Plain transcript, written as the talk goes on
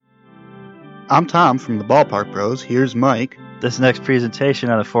I'm Tom from the Ballpark Bros. Here's Mike. This next presentation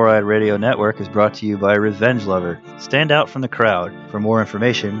on the Four Eyed Radio Network is brought to you by Revenge Lover. Stand out from the crowd. For more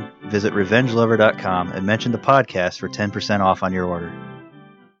information, visit revengelover.com and mention the podcast for 10% off on your order.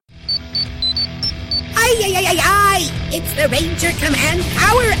 Aye, aye, aye, aye, aye! It's the Ranger Command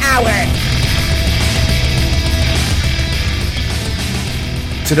Power Hour!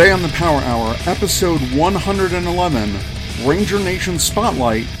 Today on the Power Hour, episode 111, Ranger Nation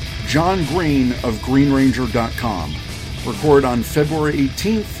Spotlight, John Green of GreenRanger.com. Recorded on February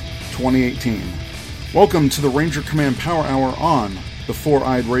 18th, 2018. Welcome to the Ranger Command Power Hour on the Four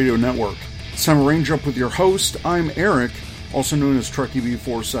Eyed Radio Network. It's time to range up with your host. I'm Eric, also known as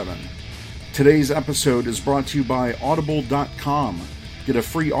TruckieB47. Today's episode is brought to you by Audible.com. Get a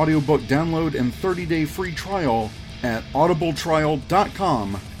free audiobook download and 30-day free trial at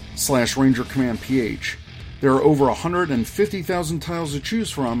audibletrial.com/RangerCommandPH. There are over 150,000 titles to choose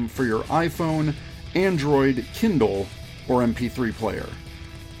from for your iPhone, Android, Kindle, or MP3 player.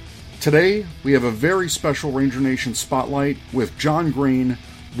 Today, we have a very special Ranger Nation Spotlight with John Green,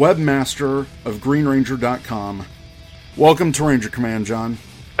 webmaster of GreenRanger.com. Welcome to Ranger Command, John.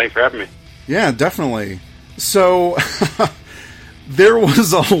 Thanks for having me. Yeah, definitely. So, there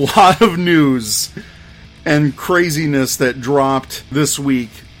was a lot of news and craziness that dropped this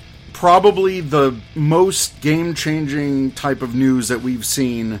week. Probably the most game-changing type of news that we've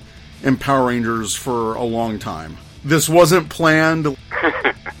seen in Power Rangers for a long time. This wasn't planned.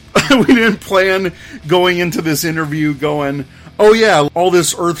 We didn't plan going into this interview going, oh yeah, all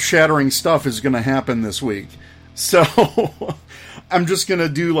this earth-shattering stuff is going to happen this week. So, I'm just going to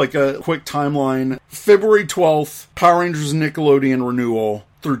do like a quick timeline. February 12th, Power Rangers Nickelodeon renewal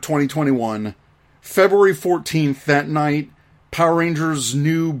through 2021. February 14th, that night, Power Rangers'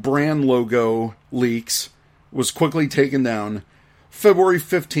 new brand logo leaks was quickly taken down. February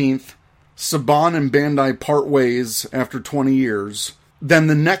 15th, Saban and Bandai part ways after 20 years. Then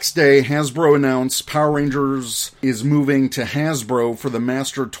the next day, Hasbro announced Power Rangers is moving to Hasbro for the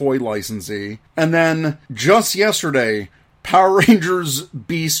Master Toy licensee. And then, just yesterday, Power Rangers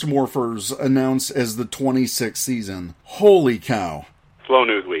Beast Morphers announced as the 26th season. Holy cow. Slow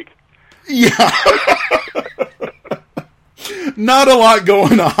news week. Yeah. Not a lot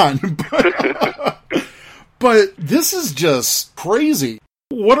going on. But this is just crazy.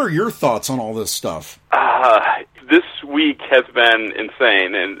 What are your thoughts on all this stuff? This week has been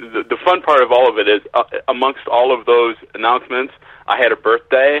insane, and the fun part of all of it is, amongst all of those announcements, I had a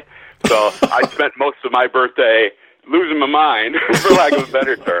birthday, so I spent most of my birthday losing my mind, for lack of a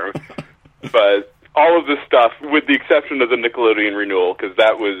better term. But all of this stuff, with the exception of the Nickelodeon renewal, because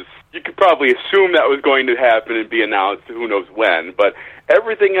that was, you could probably assume that was going to happen and be announced who knows when, but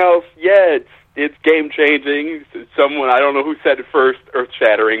everything else, yeah, it's game-changing. Someone, I don't know who said it first,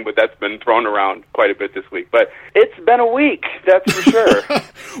 earth-shattering, but that's been thrown around quite a bit this week. But it's been a week, that's for sure.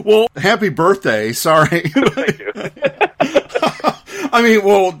 Well, happy birthday. Sorry. Thank you. I mean,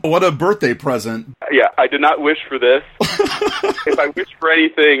 well, what a birthday present. Yeah, I did not wish for this. If I wished for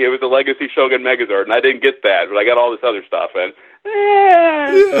anything, it was a Legacy Shogun Megazord, and I didn't get that, but I got all this other stuff, and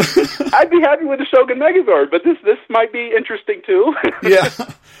I'd be happy with the Shogun Megazord, but this might be interesting, too. Yeah.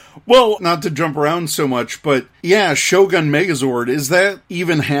 Well, not to jump around so much, but yeah, Shogun Megazord, is that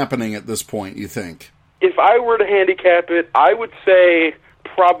even happening at this point, you think? If I were to handicap it, I would say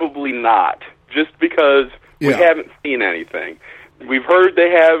probably not, just because we haven't seen anything. We've heard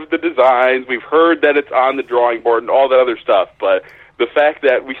they have the designs, we've heard that it's on the drawing board and all that other stuff, but the fact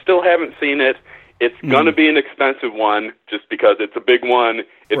that we still haven't seen it, it's going to be an expensive one just because it's a big one,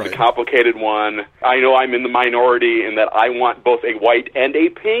 it's a complicated one. I know I'm in the minority in that I want both a white and a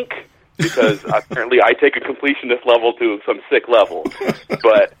pink because apparently I take a completionist level to some sick level.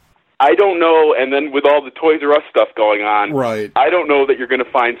 But I don't know, and then with all the Toys R Us stuff going on, I don't know that you're going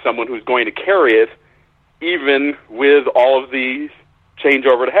to find someone who's going to carry it even with all of the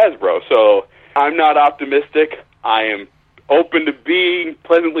changeover to Hasbro. So I'm not optimistic. I am open to being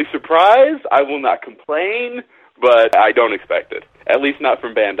pleasantly surprised. I will not complain, but I don't expect it. At least not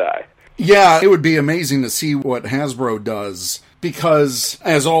from Bandai. Yeah, it would be amazing to see what Hasbro does, because,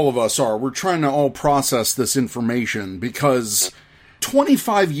 as all of us are, we're trying to all process this information, because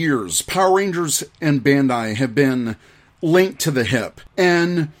 25 years, Power Rangers and Bandai have been linked to the hip.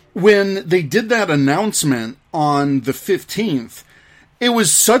 And when they did that announcement on the 15th, it was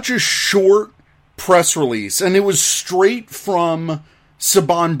such a short press release, and it was straight from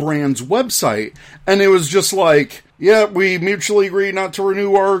Saban Brand's website, and it was just like, yeah, we mutually agree not to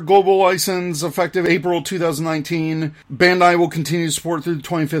renew our global license effective April 2019. Bandai will continue to support through the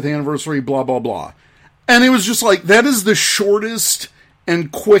 25th anniversary, blah, blah, blah. And it was just like, that is the shortest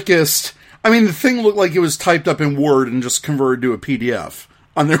and quickest I mean, the thing looked like it was typed up in Word and just converted to a PDF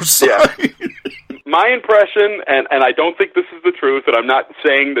on their site. Yeah. My impression, and I don't think this is the truth, and I'm not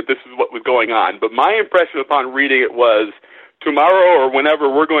saying that this is what was going on, but my impression upon reading it was, tomorrow or whenever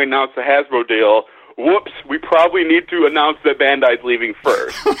we're going to announce the Hasbro deal, whoops, we probably need to announce that Bandai's leaving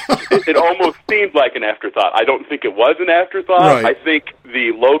first. It almost seemed like an afterthought. I don't think it was an afterthought. Right. I think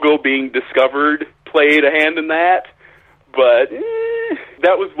the logo being discovered played a hand in that, but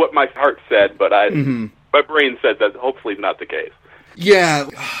that was what my heart said, but my brain said that hopefully not the case. Yeah,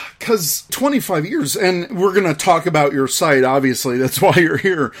 because 25 years, and we're going to talk about your site, obviously, that's why you're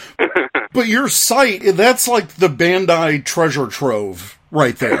here. But your site, that's like the Bandai treasure trove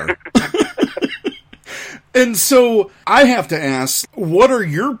right there. And so I have to ask, what are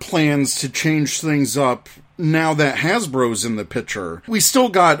your plans to change things up now that Hasbro's in the picture? We still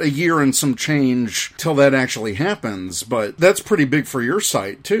got a year and some change till that actually happens, but that's pretty big for your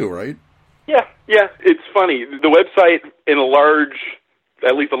site too, right? Yeah, it's funny. The website,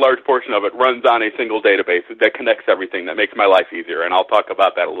 at least a large portion of it, runs on a single database that connects everything, that makes my life easier, and I'll talk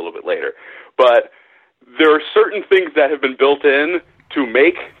about that a little bit later. But there are certain things that have been built in to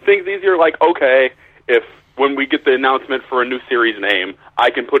make things easier, like, okay, if when we get the announcement for a new series name, I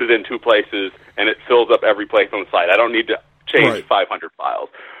can put it in 2 places, and it fills up every place on the site. I don't need to change 500 files.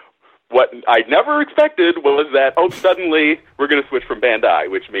 What I never expected was that, suddenly we're going to switch from Bandai,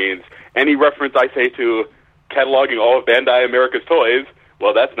 which means any reference I say to cataloging all of Bandai America's toys,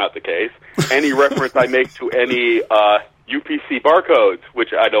 well, that's not the case. Any reference I make to any UPC barcodes,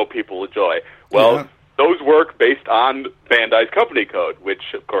 which I know people enjoy, well, those work based on Bandai's company code,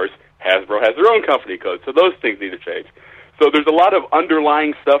 which, of course, Hasbro has their own company code, so those things need to change. So there's a lot of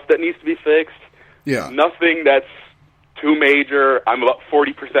underlying stuff that needs to be fixed. Yeah. Nothing that's too major. I'm about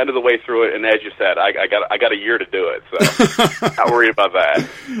 40% of the way through it, and as you said, I got a year to do it, so not worried about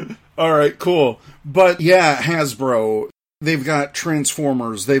that. All right, cool. But yeah, Hasbro, they've got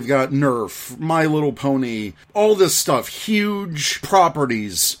Transformers, they've got Nerf, My Little Pony, all this stuff, huge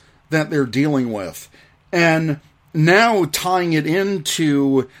properties that they're dealing with. And now tying it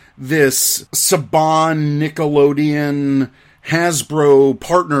into this Saban, Nickelodeon, Hasbro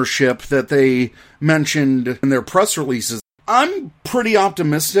partnership that they mentioned in their press releases, I'm pretty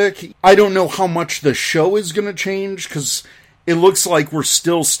optimistic. I don't know how much the show is going to change, because it looks like we're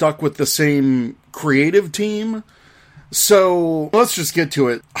still stuck with the same creative team. So let's just get to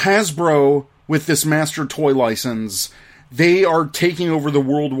it. Hasbro, with this master toy license, they are taking over the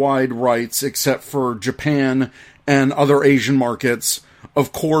worldwide rights except for Japan and other Asian markets,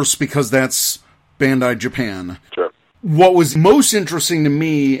 of course, because that's Bandai Japan. Sure. What was most interesting to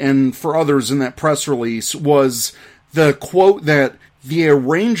me and for others in that press release was the quote that the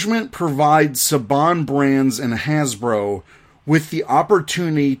arrangement provides Saban Brands and Hasbro with the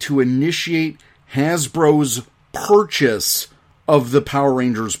opportunity to initiate Hasbro's purchase of the Power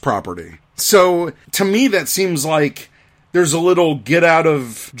Rangers property. So, to me, that seems like there's a little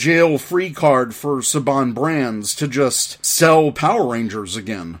get-out-of-jail-free card for Saban Brands to just sell Power Rangers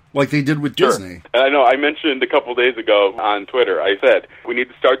again, like they did with Disney. And I know, I mentioned a couple days ago on Twitter, I said, we need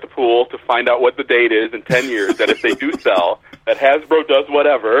to start the pool to find out what the date is in 10 years, that if they do sell, that Hasbro does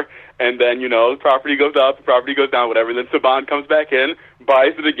whatever, and then, the property goes up, the property goes down, whatever, and then Saban comes back in,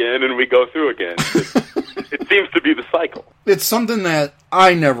 buys it again, and we go through again. It seems to be the cycle. It's something that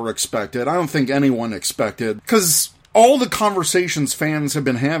I never expected. I don't think anyone expected, because all the conversations fans have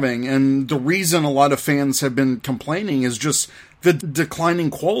been having, and the reason a lot of fans have been complaining is just the declining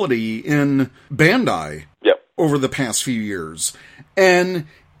quality in Bandai over the past few years. And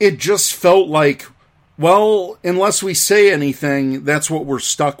it just felt like, well, unless we say anything, that's what we're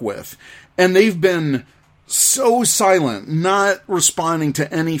stuck with. And they've been so silent, not responding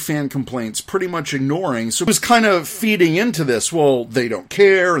to any fan complaints, pretty much ignoring. So it was kind of feeding into this, well, they don't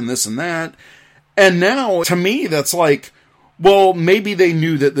care, and this and that. And now, to me, that's like, well, maybe they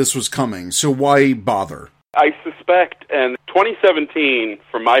knew that this was coming, so why bother? I suspect, and 2017,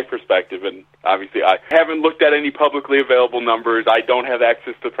 from my perspective, and obviously I haven't looked at any publicly available numbers, I don't have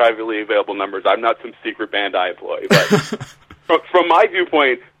access to privately available numbers, I'm not some secret Bandai employee, but from my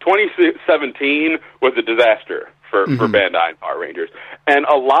viewpoint, 2017 was a disaster for Bandai and Power Rangers. And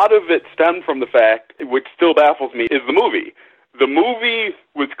a lot of it stemmed from the fact, which still baffles me, is the movie. The movie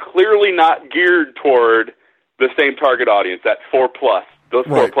was clearly not geared toward the same target audience, that 4+, those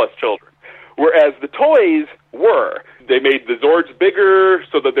 4+ children. Whereas the toys were. They made the Zords bigger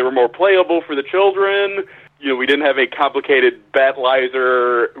so that they were more playable for the children. We didn't have a complicated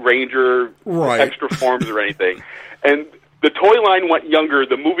Battleizer, Ranger, extra forms or anything. And the toy line went younger,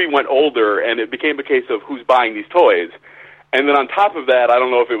 the movie went older, and it became a case of who's buying these toys. And then on top of that, I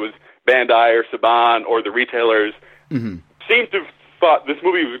don't know if it was Bandai or Saban or the retailers seemed to have thought this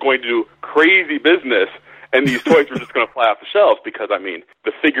movie was going to do crazy business, and these toys were just going to fly off the shelves because, I mean,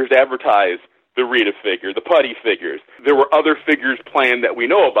 the figures advertised the Rita figure, the Putty figures. There were other figures planned that we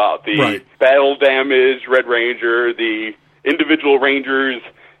know about. The battle damaged Red Ranger, the individual Rangers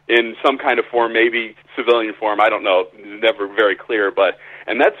in some kind of form, maybe civilian form, I don't know. It's never very clear,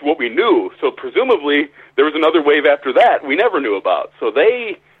 and that's what we knew. So presumably there was another wave after that we never knew about. So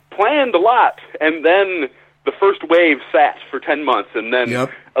they planned a lot, and then the first wave sat for 10 months, and then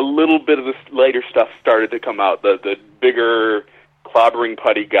a little bit of the later stuff started to come out. The bigger clobbering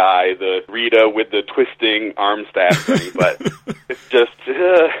Putty guy, the Rita with the twisting arm staff thing, but it's just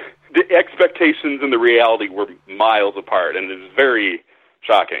the expectations and the reality were miles apart, and it was very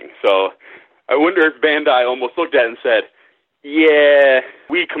shocking. So I wonder if Bandai almost looked at it and said, yeah,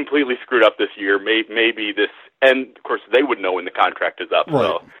 we completely screwed up this year, maybe this, and of course they would know when the contract is up,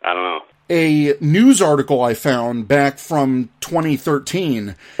 so I don't know. A news article I found back from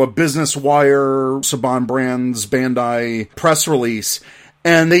 2013, a Business Wire, Saban Brands, Bandai press release,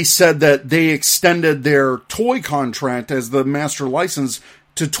 and they said that they extended their toy contract as the master license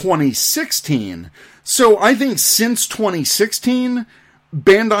to 2016. So I think since 2016,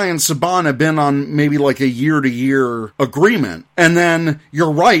 Bandai and Saban have been on maybe like a year-to-year agreement. And then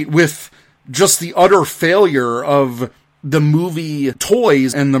you're right, with just the utter failure of the movie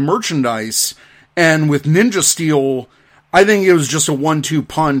toys and the merchandise, and with Ninja Steel, I think it was just a 1-2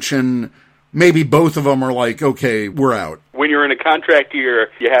 punch, and maybe both of them are like, okay, we're out. When you're in a contract year,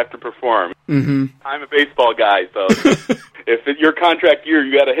 you have to perform. I'm a baseball guy, so if it's your contract year,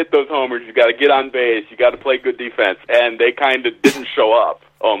 you got to hit those homers, you got to get on base, you got to play good defense, and they kind of didn't show up,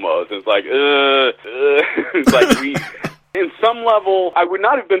 almost. It's like, it's like in some level, I would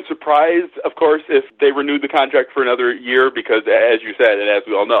not have been surprised, of course, if they renewed the contract for another year, because, as you said, and as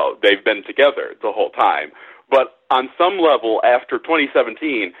we all know, they've been together the whole time. But on some level, after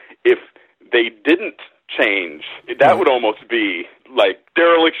 2017, if they didn't change, that would almost be like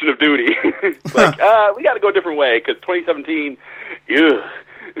dereliction of duty. Like, we got to go a different way, because 2017,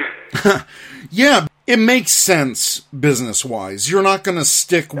 Yeah, it makes sense business-wise. You're not going to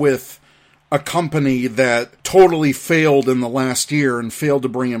stick with a company that totally failed in the last year and failed to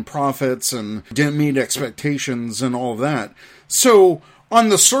bring in profits and didn't meet expectations and all of that. So, on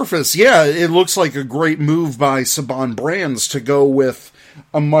the surface, yeah, it looks like a great move by Saban Brands to go with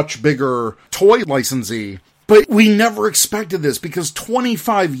a much bigger toy licensee. But we never expected this, because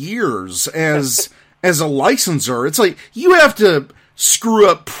 25 years as a licensor, it's like, you have to screw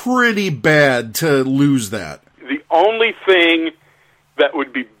up pretty bad to lose that. The only thing that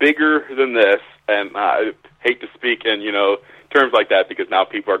would be bigger than this, and I hate to speak in, terms like that, because now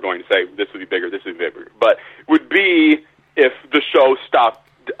people are going to say, this would be bigger, this would be bigger, but would be if the show stopped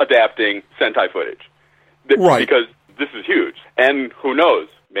adapting Sentai footage. Right. Because this is huge. And who knows?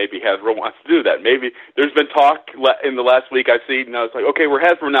 Maybe Hasbro wants to do that. Maybe there's been talk in the last week I've seen, it's like, okay, we're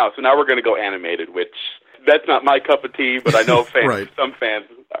Hasbro now, so now we're going to go animated, which that's not my cup of tea, but I know fans, some fans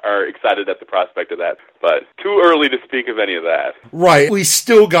are excited at the prospect of that. But too early to speak of any of that. Right. We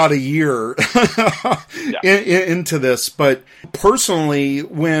still got a year into this, but personally,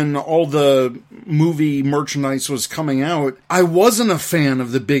 when all the movie merchandise was coming out, I wasn't a fan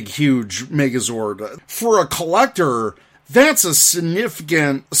of the big, huge Megazord. For a collector, that's a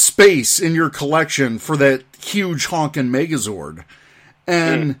significant space in your collection for that huge honkin' Megazord.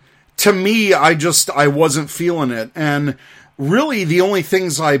 And to me, I wasn't feeling it. And really, the only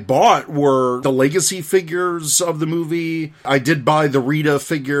things I bought were the legacy figures of the movie. I did buy the Rita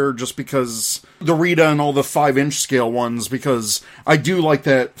figure just because the Rita and all the 5-inch scale ones, because I do like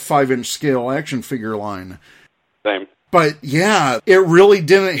that 5-inch scale action figure line. Same. But yeah, it really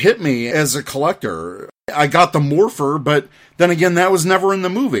didn't hit me as a collector. I got the Morpher, but then again, that was never in the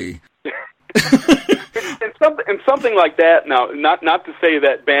movie. And something like that. Now, not to say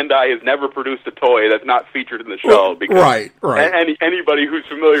that Bandai has never produced a toy that's not featured in the show, because right. Anybody who's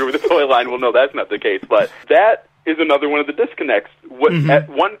familiar with the toy line will know that's not the case. But that is another one of the disconnects. At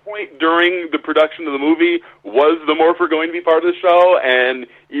one point during the production of the movie, was the Morpher going to be part of the show, and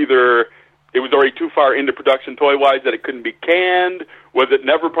either it was already too far into production toy-wise that it couldn't be canned? Was it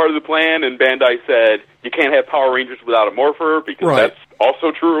never part of the plan, and Bandai said, you can't have Power Rangers without a Morpher, because that's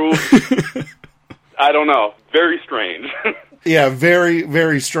also true? I don't know. Very strange. Yeah, very,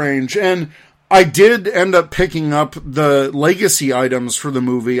 very strange. And I did end up picking up the legacy items for the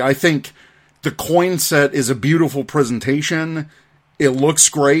movie. I think the coin set is a beautiful presentation. It looks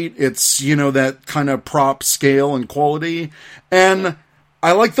great. It's, that kind of prop scale and quality. And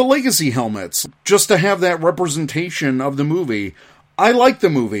I like the legacy helmets. Just to have that representation of the movie. I liked the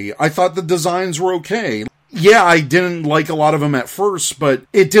movie. I thought the designs were okay. Yeah, I didn't like a lot of them at first, but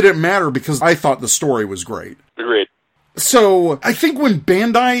it didn't matter because I thought the story was great. Agreed. So, I think when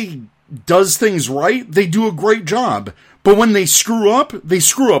Bandai does things right, they do a great job. But when they screw up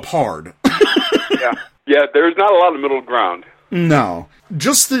hard. Yeah, there's not a lot of middle ground. No.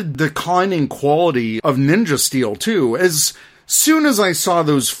 Just the declining quality of Ninja Steel, too. As soon as I saw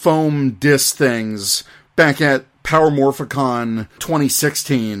those foam disc things back at Power Morphicon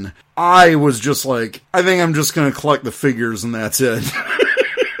 2016, I was just like, I think I'm just going to collect the figures and that's it.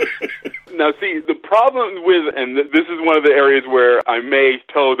 Now, see, the problem with, and this is one of the areas where I may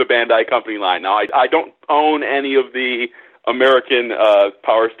toe the Bandai company line. Now, I don't own any of the American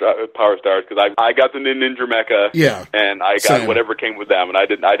Power Stars because I got the Ninja Mecha, and I got whatever came with them, and I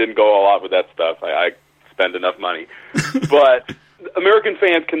didn't go all out with that stuff. I spend enough money, but American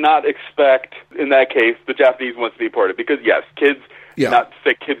fans cannot expect, in that case, the Japanese ones to be imported because yes, kids. Yeah. Not to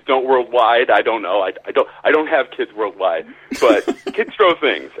say kids don't worldwide. I don't know. I don't have kids worldwide, but kids throw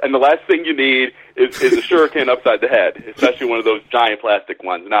things, and the last thing you need is a shuriken upside the head, especially one of those giant plastic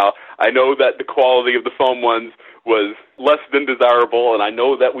ones. Now, I know that the quality of the foam ones was less than desirable, and I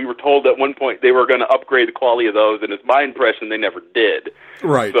know that we were told at one point they were going to upgrade the quality of those, and it's my impression they never did.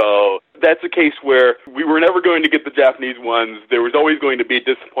 Right. So that's a case where we were never going to get the Japanese ones. There was always going to be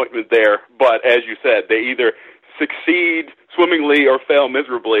disappointment there, but as you said, they either succeed swimmingly or fail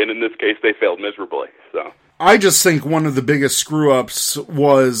miserably, and in this case, they failed miserably. So I just think one of the biggest screw-ups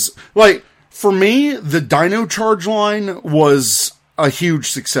was, like, for me, the Dino Charge line was a huge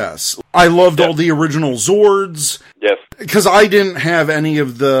success. I loved all the original Zords. Yes. Because I didn't have any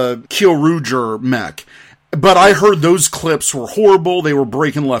of the Kyoryuger mech. But I heard those clips were horrible. They were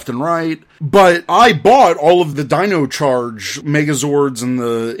breaking left and right. But I bought all of the Dino Charge Megazords and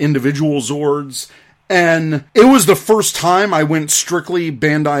the individual Zords. And it was the first time I went strictly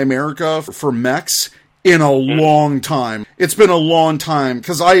Bandai America for mechs in a long time. It's been a long time,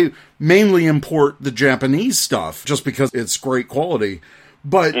 because I mainly import the Japanese stuff, just because it's great quality.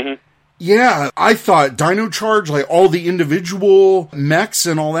 But, yeah, I thought Dino Charge, like all the individual mechs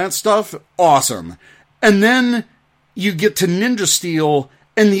and all that stuff, awesome. And then you get to Ninja Steel,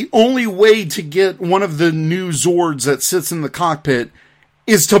 and the only way to get one of the new Zords that sits in the cockpit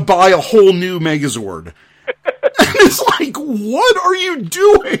is to buy a whole new Megazord. And it's like, what are you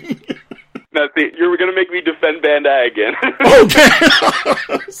doing? Now, see, you're going to make me defend Bandai again. Okay.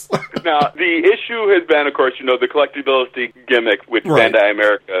 Now, the issue has been, of course, the collectability gimmick, which Bandai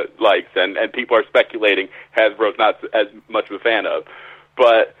America likes, and people are speculating Hasbro's not as much of a fan of.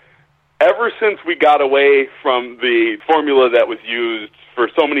 But ever since we got away from the formula that was used for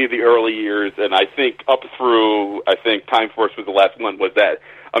so many of the early years, and I think up through, Time Force was the last one, was that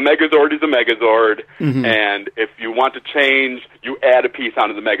a Megazord is a Megazord, and if you want to change, you add a piece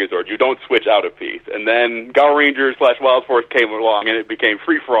onto the Megazord. You don't switch out a piece. And then Power Rangers / Wild Force came along, and it became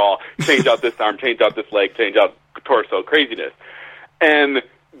free-for-all. Change out this arm, change out this leg, change out torso, craziness. And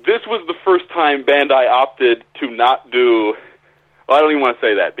this was the first time Bandai opted to not do... Well, I don't even want to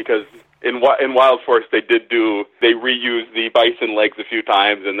say that, because... In Wild Force, they reused the bison legs a few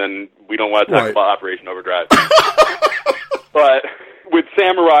times, and then we don't want to talk about Operation Overdrive. But with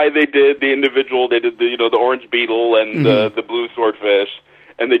Samurai, they did the individual, they did the orange beetle and the blue swordfish,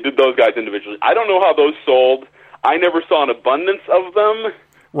 and they did those guys individually. I don't know how those sold. I never saw an abundance of them,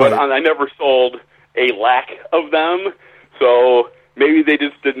 but I never sold a lack of them, so maybe they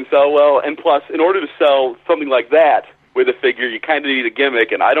just didn't sell well. And plus, in order to sell something like that, with a figure, you kind of need a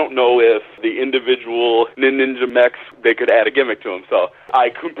gimmick, and I don't know if the individual Ninja mechs, they could add a gimmick to them. So I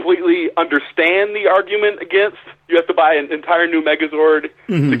completely understand the argument against you have to buy an entire new Megazord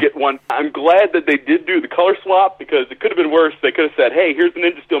to get one. I'm glad that they did do the color swap, because it could have been worse. They could have said, hey, here's the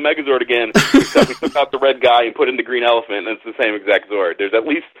Ninja Steel Megazord again, except we took out the red guy and put in the green elephant, and it's the same exact Zord. There's at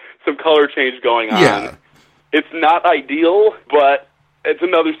least some color change going on. Yeah. It's not ideal, but... it's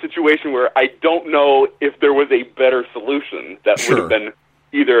another situation where I don't know if there was a better solution that would have been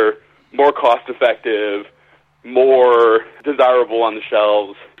either more cost-effective, more desirable on the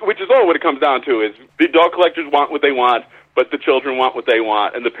shelves, which is all what it comes down to, is the dog collectors want what they want, but the children want what they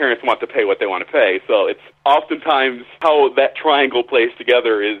want, and the parents want to pay what they want to pay. So it's oftentimes how that triangle plays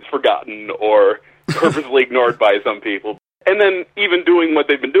together is forgotten or purposely ignored by some people. And then even doing what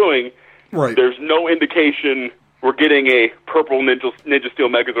they've been doing, there's no indication... we're getting a purple Ninja Steel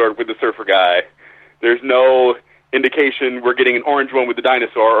Megazord with the surfer guy. There's no indication we're getting an orange one with the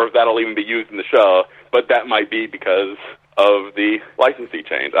dinosaur, or if that'll even be used in the show. But that might be because of the licensing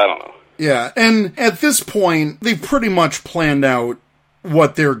change. I don't know. Yeah, and at this point, they've pretty much planned out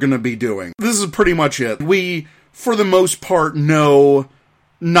what they're going to be doing. This is pretty much it. We for the most part, know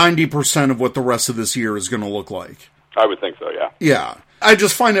 90% of what the rest of this year is going to look like. I would think so, yeah. Yeah. I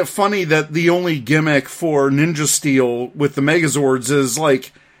just find it funny that the only gimmick for Ninja Steel with the Megazords is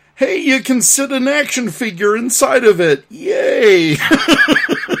like, hey, you can sit an action figure inside of it. Yay!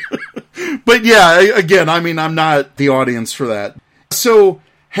 But yeah, again, I mean, I'm not the audience for that. So,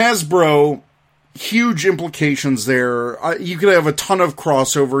 Hasbro, huge implications there. You could have a ton of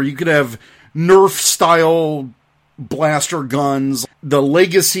crossover. You could have Nerf-style blaster guns. The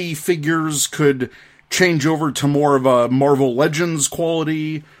Legacy figures could change over to more of a Marvel Legends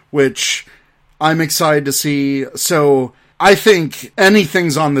quality, which I'm excited to see. So, I think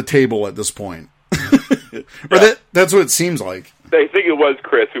anything's on the table at this point. Or that's what it seems like. I think it was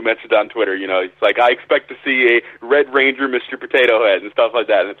Chris who mentioned on Twitter, it's like, I expect to see a Red Ranger Mr. Potato Head and stuff like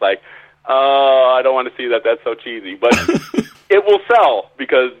that. And it's like, oh, I don't want to see that. That's so cheesy. But it will sell,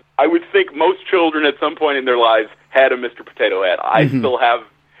 because I would think most children at some point in their lives had a Mr. Potato Head. I still have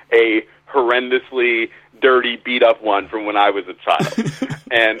a horrendously dirty, beat-up one from when I was a child.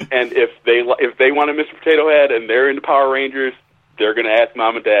 and if they want a Mr. Potato Head and they're into Power Rangers, they're going to ask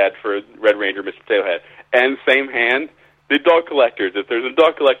Mom and Dad for a Red Ranger Mr. Potato Head. And same hand, the adult collectors. If there's an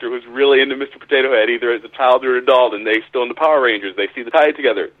adult collector who's really into Mr. Potato Head, either as a child or an adult, and they're still into Power Rangers, they see the tie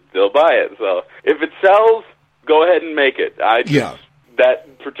together, they'll buy it. So if it sells, go ahead and make it.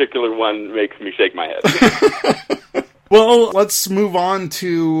 That particular one makes me shake my head. Well, let's move on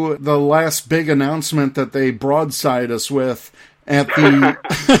to the last big announcement that they broadside us with at the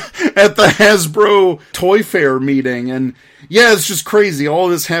at the Hasbro Toy Fair meeting. And yeah, it's just crazy. All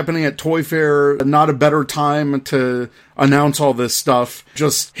this happening at Toy Fair, not a better time to announce all this stuff.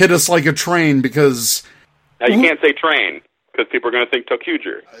 Just hit us like a train, because... Now, you can't say train, because people are going to think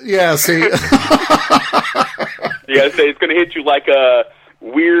Tokuger. Yeah, see... You got to say it's going to hit you like a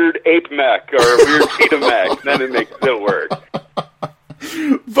weird ape mech or a weird cheetah mech. Then it'll work.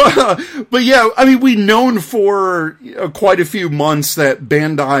 But yeah, I mean, we've known for quite a few months that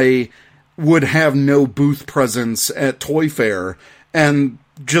Bandai would have no booth presence at Toy Fair, and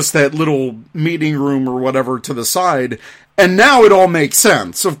just that little meeting room or whatever to the side. And now it all makes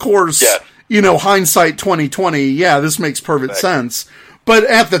sense. Of course, hindsight 2020, yeah, this makes perfect sense. But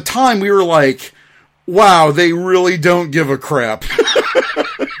at the time, we were like, wow, they really don't give a crap.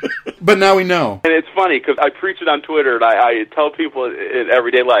 But now we know. And it's funny, because I preach it on Twitter, and I tell people in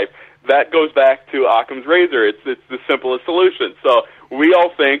everyday life, that goes back to Occam's razor. It's the simplest solution. So we all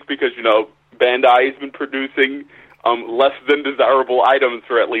think, because, Bandai has been producing less than desirable items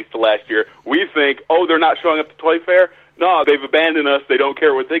for at least the last year, we think, oh, they're not showing up to Toy Fair? No, they've abandoned us. They don't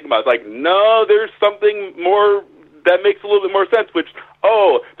care what we think about it. It's like, no, there's something more that makes a little bit more sense, which,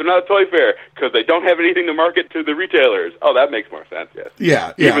 oh, they're not a Toy Fair because they don't have anything to market to the retailers. Oh, that makes more sense, yes.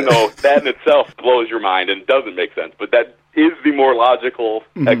 Yeah. Even though that in itself blows your mind and doesn't make sense, but that is the more logical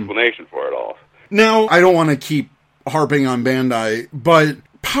explanation for it all. Now, I don't want to keep harping on Bandai, but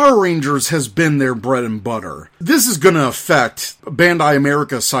Power Rangers has been their bread and butter. This is going to affect Bandai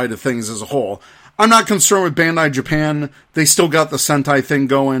America's side of things as a whole. I'm not concerned with Bandai Japan. They still got the Sentai thing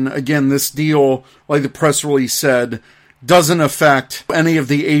going. Again, this deal, like the press release said, doesn't affect any of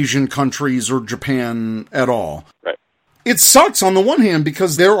the Asian countries or Japan at all. Right. It sucks on the one hand,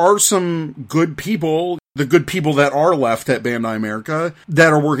 because there are some good people, the good people that are left at Bandai America,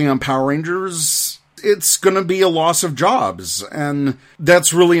 that are working on Power Rangers. It's going to be a loss of jobs, and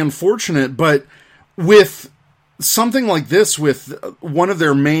that's really unfortunate. But with something like this, with one of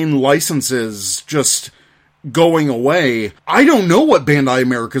their main licenses just going away, I don't know what Bandai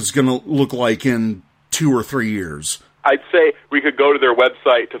America is going to look like in 2 or 3 years. I'd say we could go to their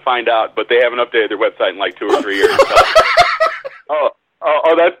website to find out, but they haven't updated their website in like 2 or 3 years. So.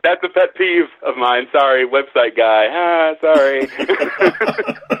 That's a pet peeve of mine. Sorry, website guy. Sorry.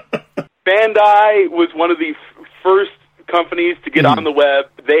 Bandai was one of the first companies to get on the web.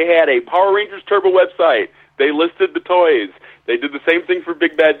 They had a Power Rangers Turbo website. They listed the toys. They did the same thing for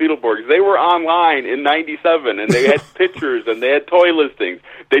Big Bad Beetleborgs. They were online in '97, and they had pictures, and they had toy listings.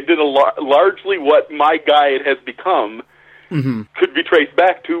 They did largely what My Guide has become, could be traced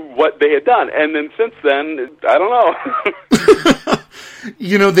back to what they had done. And then since then, I don't know.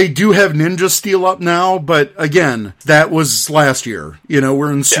 They do have Ninja Steel up now, but again, that was last year.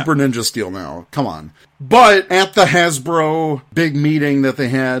 We're in Super Ninja Steel now. Come on. But at the Hasbro big meeting that they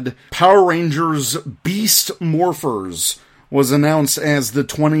had, Power Rangers Beast Morphers was announced as the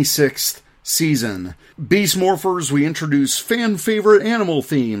 26th season. Beast Morphers, we introduce fan-favorite animal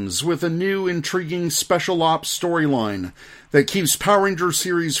themes with a new, intriguing special ops storyline that keeps Power Rangers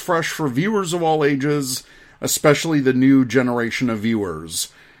series fresh for viewers of all ages, especially the new generation of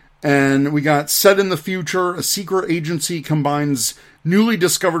viewers. And we got set in the future, a secret agency combines newly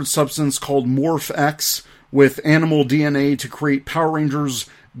discovered substance called Morph X with animal DNA to create Power Rangers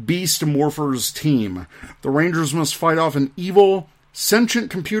Beast Morphers team. The Rangers must fight off an evil, sentient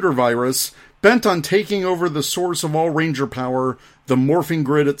computer virus bent on taking over the source of all Ranger power, the morphing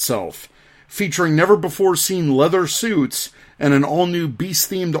grid itself. Featuring never-before-seen leather suits and an all-new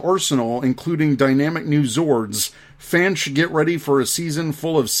Beast-themed arsenal, including dynamic new Zords, fans should get ready for a season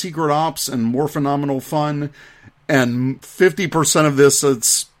full of secret ops and more phenomenal fun. And 50% of this,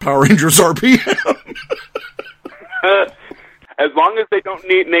 it's Power Rangers RPM. As long as they don't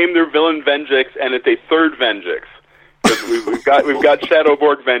name their villain Venjix, and it's a third Venjix. We've got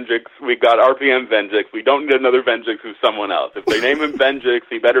Shadowborg Venjix, we've got RPM Venjix. We don't need another Venjix who's someone else. If they name him Venjix,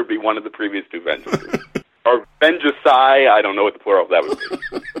 he better be one of the previous two Venjixes. Or Venjicai, I don't know what the plural of that would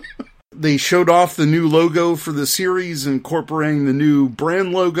be. They showed off the new logo for the series, incorporating the new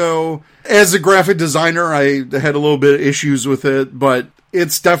brand logo. As a graphic designer, I had a little bit of issues with it, but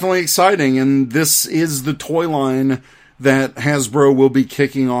it's definitely exciting, and this is the toy line that Hasbro will be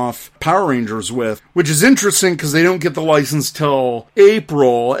kicking off Power Rangers with, which is interesting because they don't get the license till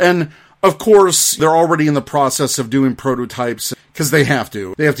April, and of course, they're already in the process of doing prototypes, because they have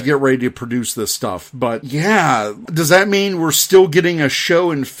to. They have to get ready to produce this stuff. But yeah, does that mean we're still getting a show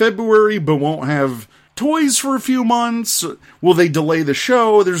in February, but won't have toys for a few months? Will they delay the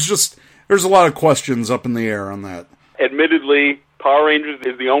show? There's a lot of questions up in the air on that. Admittedly, Power Rangers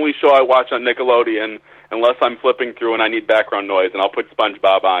is the only show I watch on Nickelodeon, unless I'm flipping through and I need background noise, and I'll put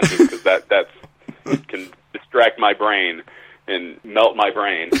SpongeBob on just because that can distract my brain and melt my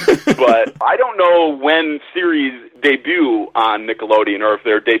brain. But I don't know when series debut on Nickelodeon or if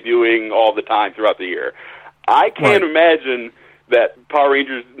they're debuting all the time throughout the year. I can't imagine that Power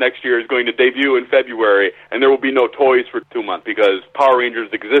Rangers next year is going to debut in February and there will be no toys for 2 months because Power Rangers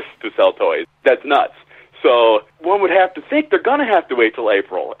exists to sell toys. That's nuts. So one would have to think they're going to have to wait till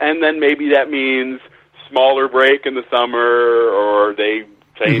April. And then maybe that means smaller break in the summer, or they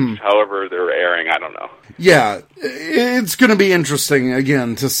change however they're airing. I don't know. Yeah, it's going to be interesting,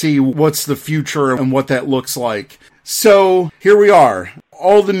 again, to see what's the future and what that looks like. So, here we are.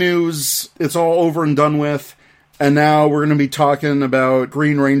 All the news, it's all over and done with. And now we're going to be talking about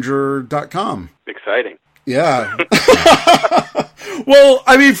GreenRanger.com. Exciting. Yeah. Well,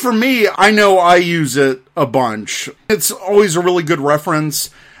 I mean, for me, I know I use it a bunch. It's always a really good reference.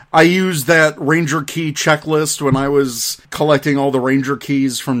 I used that Ranger Key checklist when I was collecting all the Ranger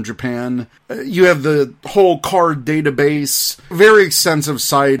Keys from Japan. You have the whole card database, very extensive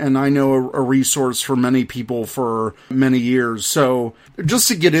site, and I know a resource for many people for many years. So just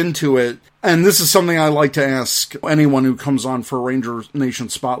to get into it, and this is something I like to ask anyone who comes on for Ranger Nation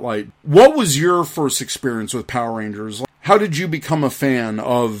Spotlight, what was your first experience with Power Rangers? How did you become a fan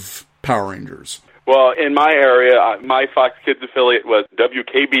of Power Rangers? Well, in my area, my Fox Kids affiliate was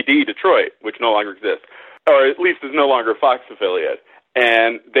WKBD Detroit, which no longer exists, or at least is no longer a Fox affiliate.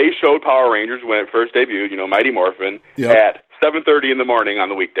 And they showed Power Rangers when it first debuted, Mighty Morphin, at 7:30 in the morning on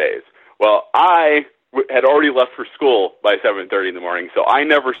the weekdays. Well, I had already left for school by 7:30 in the morning, so I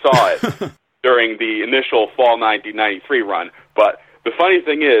never saw it during the initial fall 1993 run. But the funny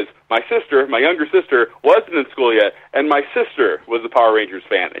thing is, my younger sister, wasn't in school yet, and my sister was a Power Rangers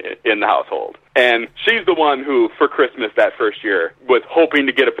fan in the household. And she's the one who, for Christmas that first year, was hoping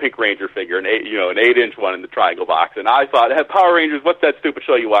to get a Pink Ranger figure, an 8-inch one in the triangle box. And I thought, hey, Power Rangers, what's that stupid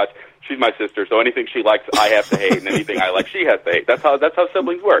show you watch? She's my sister, so anything she likes, I have to hate, and anything I like, she has to hate. That's how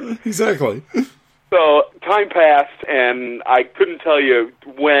siblings work. Exactly. So time passed, and I couldn't tell you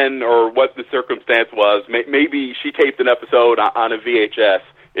when or what the circumstance was. Maybe she taped an episode on a VHS,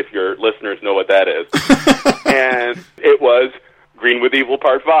 if your listeners know what that is. And it was Green with Evil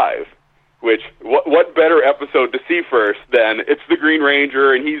Part 5, which, what better episode to see first than it's the Green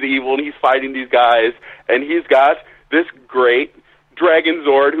Ranger, and he's evil, and he's fighting these guys, and he's got this great Dragon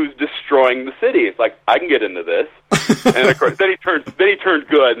Zord who's destroying the city. It's like, I can get into this. And of course, then he turned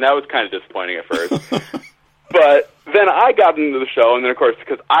good, and that was kind of disappointing at first. But then I got into the show, and then of course,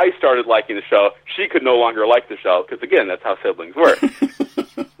 because I started liking the show, she could no longer like the show, because again, that's how siblings work.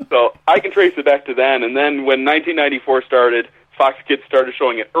 So I can trace it back to then, and then when 1994 started, Fox Kids started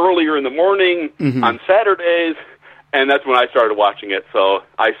showing it earlier in the morning on Saturdays, and that's when I started watching it. So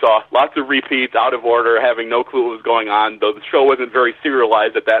I saw lots of repeats, out of order, having no clue what was going on, though the show wasn't very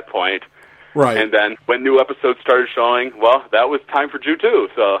serialized at that point. Right. And then when new episodes started showing, well, that was time for Jew 2.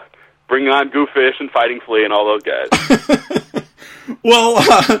 So bring on Goofish and Fighting Flea and all those guys.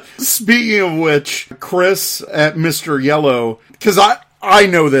 Well, speaking of which, Chris at Mr. Yellow, because I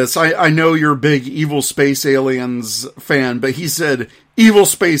know this. I know you're a big Evil Space Aliens fan, but he said Evil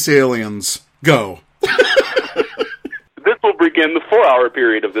space aliens, go. This will begin the 4-hour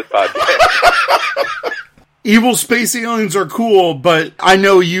period of this podcast. Evil space aliens are cool, but I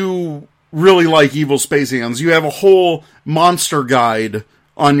know you really like evil space aliens. You have a whole monster guide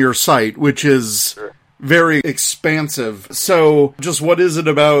on your site, which is very expansive. So, just what is it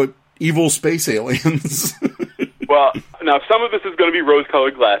about evil space aliens? Well, now some of this is going to be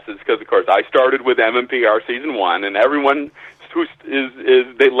rose-colored glasses, because, of course, I started with MMPR Season 1, and everyone who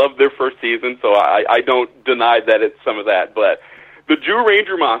they love their first season, so I don't deny that it's some of that, but the Jew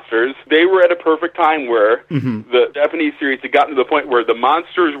Ranger monsters, they were at a perfect time where the Japanese series had gotten to the point where the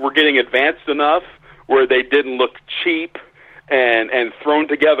monsters were getting advanced enough where they didn't look cheap and thrown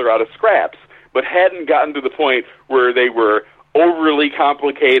together out of scraps, but hadn't gotten to the point where they were overly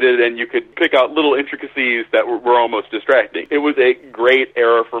complicated and you could pick out little intricacies that were almost distracting. It was a great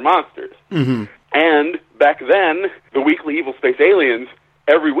era for monsters. And back then, the weekly Evil Space Aliens,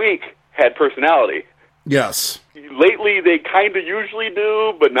 every week, had personality. Yes. Lately, they kind of usually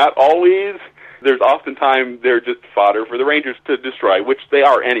do, but not always. There's oftentimes they're just fodder for the Rangers to destroy, which they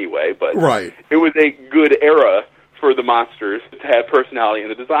are anyway, but it was a good era for the monsters to have personality in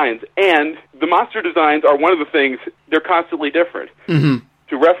the designs. And the monster designs are one of the things, they're constantly different.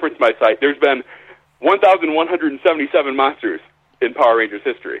 To reference my site, there's been 1,177 monsters in Power Rangers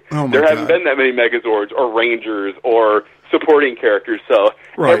history. There haven't been that many Megazords or Rangers or supporting characters, so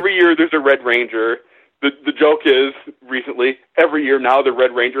every year there's a Red Ranger. The joke is, recently, every year now the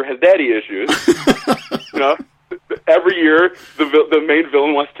Red Ranger has daddy issues. Every year the main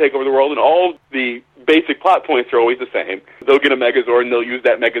villain wants to take over the world, and all the basic plot points are always the same. They'll get a Megazord, and they'll use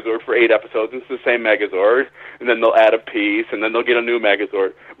that Megazord for 8 episodes, and it's the same Megazord, and then they'll add a piece, and then they'll get a new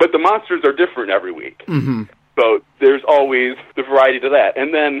Megazord. But the monsters are different every week. So there's always the variety to that.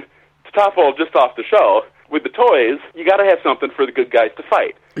 And then, to top all just off the show, with the toys, you got to have something for the good guys to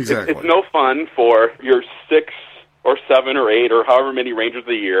fight. Exactly. It's no fun for your 6 or 7 or 8 or however many Rangers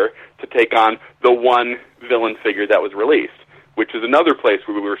a year to take on the one villain figure that was released, which is another place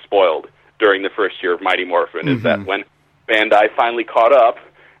where we were spoiled during the first year of Mighty Morphin, is that when Bandai finally caught up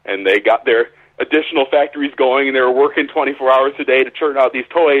and they got their additional factories going and they were working 24 hours a day to churn out these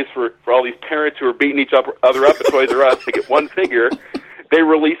toys for all these parents who were beating each other up at Toys R Us to get one figure, they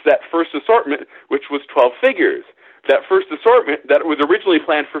released that first assortment, which was 12 figures. That first assortment that was originally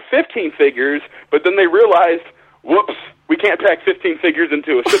planned for 15 figures, but then they realized, whoops, we can't pack 15 figures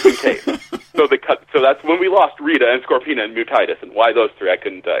into a shipping case. So that's when we lost Rita and Scorpina and Mutitis, and why those 3 I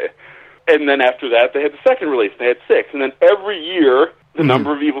couldn't tell you. And then after that, they had the second release, they had 6. And then every year, the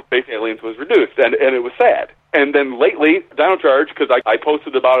number of Evil Space Aliens was reduced, and it was sad. And then lately, Dino Charge, because I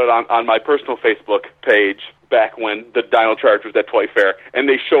posted about it on my personal Facebook page back when the Dino Charge was at Toy Fair, and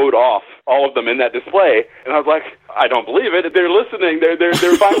they showed off all of them in that display, and I was like, I don't believe it. They're listening.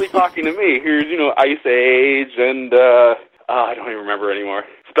 They're finally talking to me. Here's, Ice Age, and I don't even remember anymore.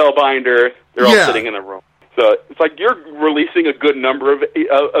 Spellbinder. They're all sitting in a room. So it's like you're releasing a good number of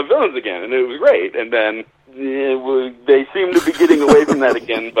villains again, and it was great. And then they seem to be getting away from that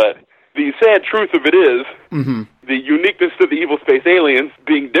again, but the sad truth of it is the uniqueness of the Evil Space Aliens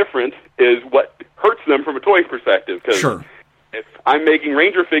being different is what hurts them from a toy perspective. Because if I'm making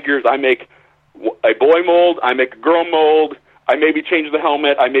Ranger figures, I make a boy mold, I make a girl mold, I maybe change the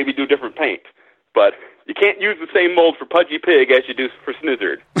helmet, I maybe do different paint. But you can't use the same mold for Pudgy Pig as you do for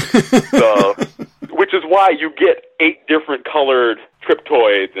Snizzard. So, which is why you get 8 different colored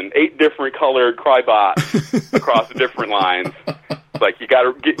Triptoids and 8 different colored Crybots across the different lines. It's like you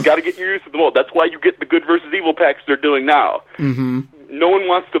gotta get used to the mold. That's why you get the Good versus Evil packs they're doing now. No one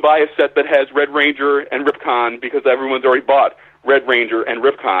wants to buy a set that has Red Ranger and Ripcon because everyone's already bought Red Ranger and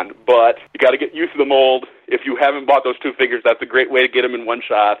Ripcon. But you got to get used to the mold. If you haven't bought those 2 figures, that's a great way to get them in one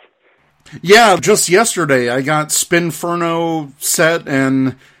shot. Yeah, just yesterday I got Spinferno set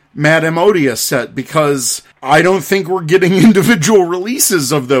and Mad Emodia set because I don't think we're getting individual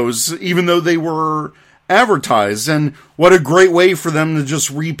releases of those, even though they were advertised. And what a great way for them to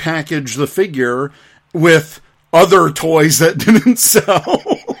just repackage the figure with other toys that didn't sell,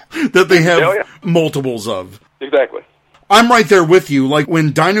 that they have multiples of. Exactly. I'm right there with you. Like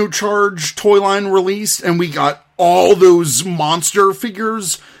when Dino Charge toy line released and we got all those monster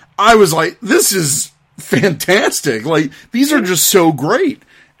figures, I was like, this is fantastic. Like, these are just so great.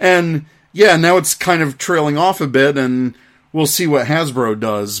 And yeah, now it's kind of trailing off a bit, and we'll see what Hasbro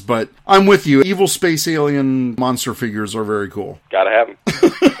does. But I'm with you. Evil Space Alien monster figures are very cool. Gotta have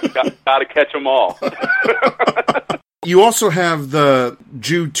them. Gotta catch them all. You also have the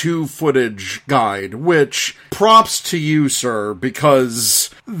Ju2 footage guide, which props to you, sir,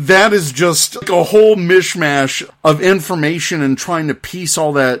 because that is just a whole mishmash of information and trying to piece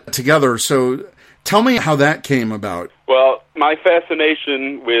all that together. So tell me how that came about. Well, my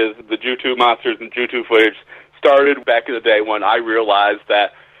fascination with the Ju2 monsters and Ju2 footage started back in the day when I realized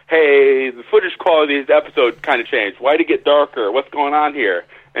that, hey, the footage quality of these episodes kind of changed. Why did it get darker? What's going on here?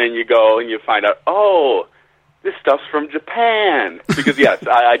 And you go and you find out, oh, this stuff's from Japan. Because, yes,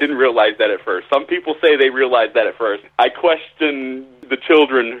 I didn't realize that at first. Some people say they realized that at first. I question the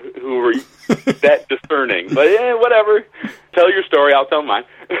children who were that discerning. But, whatever. Tell your story, I'll tell mine.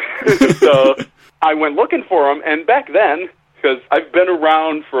 So I went looking for them, and back then, because I've been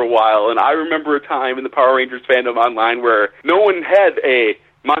around for a while, and I remember a time in the Power Rangers fandom online where no one had a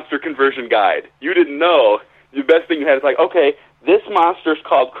monster conversion guide. You didn't know. The best thing you had is like, okay, this monster's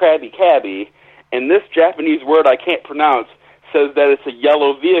called Krabby Cabby, and this Japanese word I can't pronounce says that it's a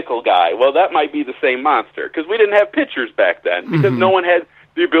yellow vehicle guy. Well, that might be the same monster, because we didn't have pictures back then, because no one had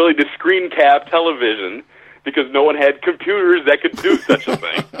the ability to screen cap television, because no one had computers that could do such a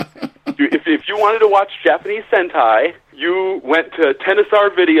thing. If you wanted to watch Japanese Sentai, you went to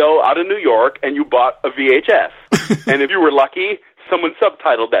Tenisar Video out of New York, and you bought a VHS. And if you were lucky, someone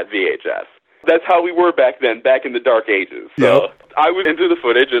subtitled that VHS. That's how we were back then, back in the dark ages. So I was into the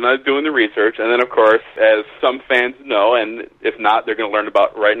footage, and I was doing the research, and then, of course, as some fans know, and if not, they're going to learn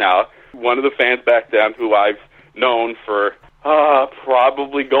about right now, one of the fans back then who I've known for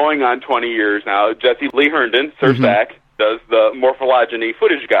probably going on 20 years now, Jesse Lee Herndon, Sir Sack, does the Morphology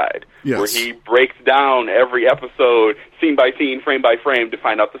footage guide, where he breaks down every episode, scene by scene, frame by frame, to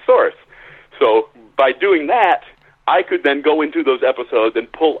find out the source. So by doing that, I could then go into those episodes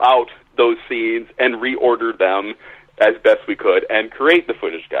and pull out those scenes and reorder them as best we could and create the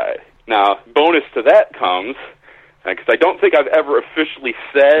footage guide. Now, bonus to that comes, because I don't think I've ever officially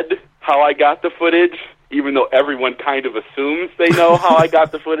said how I got the footage, even though everyone kind of assumes they know how I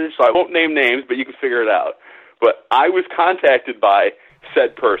got the footage, so I won't name names, but you can figure it out. But I was contacted by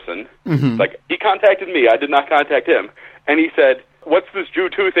said person. Like, he contacted me. I did not contact him. And he said, what's this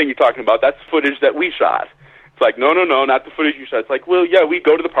Ju2 thing you're talking about? That's footage that we shot. It's like, no, not the footage you shot. It's like, well, yeah, we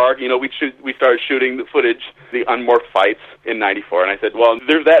go to the park. You know, we started shooting the footage, the unmorphed fights in '94. And I said, well,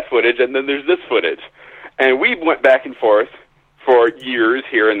 there's that footage, and then there's this footage. And we went back and forth for years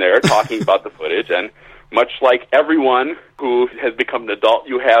here and there talking about the footage. And much like everyone who has become an adult,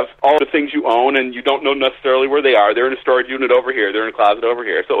 you have all the things you own, and you don't know necessarily where they are. They're in a storage unit over here. They're in a closet over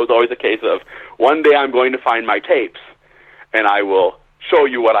here. So it was always a case of, one day I'm going to find my tapes, and I will show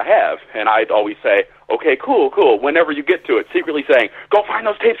you what I have. And I'd always say, okay, cool, whenever you get to it, secretly saying, go find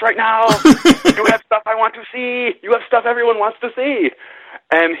those tapes right now. You have stuff I want to see. You have stuff everyone wants to see.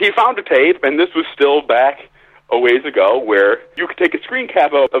 And he found a tape, and this was still back a ways ago, where you could take a screen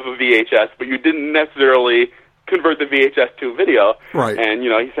cap of a VHS, but you didn't necessarily convert the VHS to video. Right. And,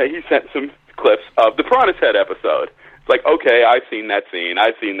 he said he sent some clips of the Piranha's Head episode. It's like, okay, I've seen that scene.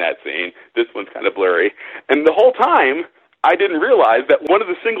 This one's kind of blurry. And the whole time, I didn't realize that one of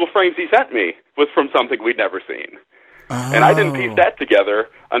the single frames he sent me was from something we'd never seen. Oh. And I didn't piece that together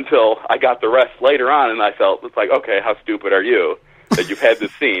until I got the rest later on, and I felt, it's like, okay, how stupid are you that you've had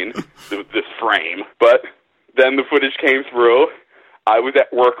this scene, this frame. But then the footage came through. I was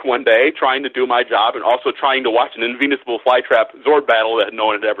at work one day trying to do my job and also trying to watch an Invincible Flytrap Zord battle that no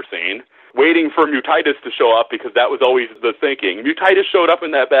one had ever seen, waiting for Mutitus to show up, because that was always the thinking. Mutitus showed up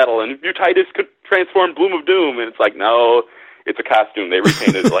in that battle, and Mutitus could transform Bloom of Doom, and it's like, no, it's a costume. They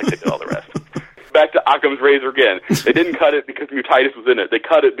repainted it like they did all the rest. Back to Occam's Razor again. They didn't cut it because Mutitus was in it. They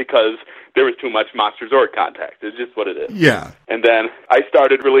cut it because there was too much Monster Zord contact. It's just what it is. Yeah. And then I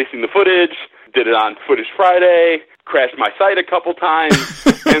started releasing the footage, did it on Footage Friday, crashed my site a couple times,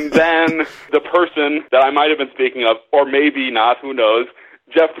 and then the person that I might have been speaking of, or maybe not, who knows,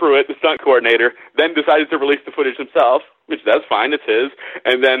 Jeff Pruitt, the stunt coordinator, then decided to release the footage himself, which that's fine, it's his,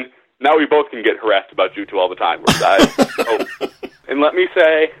 and then now we both can get harassed about Ju2 all the time. And let me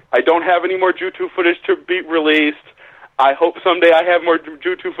say, I don't have any more Ju2 footage to be released. I hope someday I have more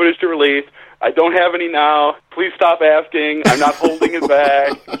Ju2 footage to release. I don't have any now. Please stop asking. I'm not holding it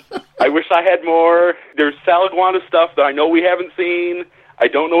back. I wish I had more. There's Salaguana stuff that I know we haven't seen. I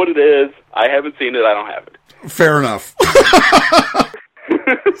don't know what it is. I haven't seen it. I don't have it. Fair enough.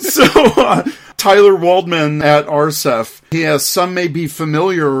 So, Tyler Waldman at RSEF, some may be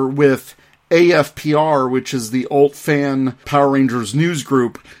familiar with AFPR, which is the Alt Fan Power Rangers news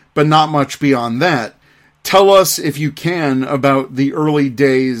group, but not much beyond that. Tell us, if you can, about the early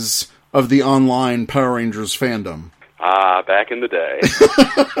days of the online Power Rangers fandom. Back in the day.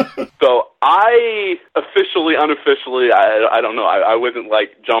 So I officially, unofficially, I don't know. I wasn't,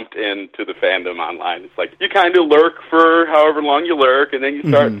 like, jumped into the fandom online. It's like, you kind of lurk for however long you lurk, and then you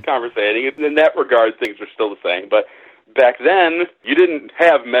start conversating. In that regard, things are still the same. But back then, you didn't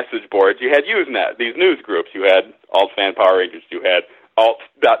have message boards. You had Usenet, these news groups. You had Alt-Fan Power Rangers. You had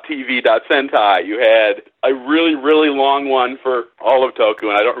alt.tv.sentai. You had a really, really long one for all of Toku,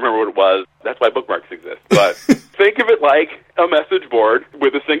 and I don't remember what it was. That's why bookmarks exist. But think of it like a message board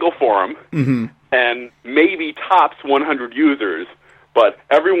with a single forum, and maybe tops 100 users. But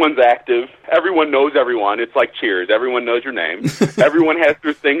everyone's active. Everyone knows everyone. It's like Cheers. Everyone knows your name. Everyone has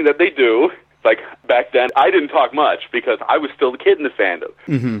their thing that they do. Like, back then, I didn't talk much because I was still the kid in the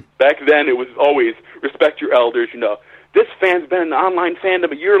fandom. Back then, it was always respect your elders, you know. This fan's been in the online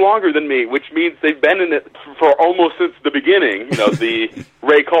fandom a year longer than me, which means they've been in it for almost since the beginning. You know, the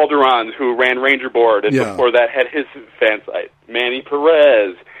Ray Calderon, who ran Ranger Board, and before that had his fan site. Manny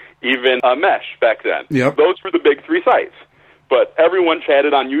Perez, even Mesh back then. Yep. Those were the big three sites. But everyone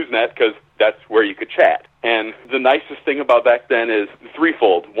chatted on Usenet because that's where you could chat. And the nicest thing about back then is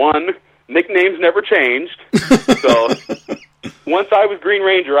threefold. One, nicknames never changed. So once I was Green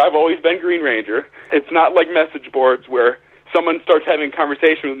Ranger, I've always been Green Ranger. It's not like message boards where someone starts having a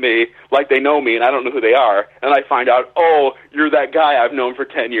conversation with me like they know me and I don't know who they are, and I find out, oh, you're that guy I've known for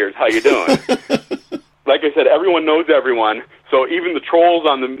 10 years. How you doing? Like I said, everyone knows everyone, so even the trolls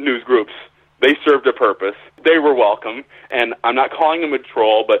on the news groups, they served a purpose. They were welcome, and I'm not calling him a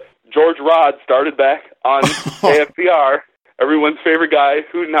troll, but George Rod started back on AFPR, everyone's favorite guy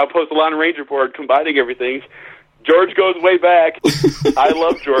who now posts a lot on Ranger Board combining everything. George goes way back. I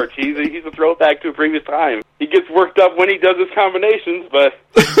love George. He's a throwback to a previous time. He gets worked up when he does his combinations, but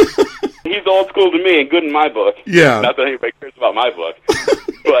he's old school to me and good in my book. Yeah. Not that anybody cares about my book.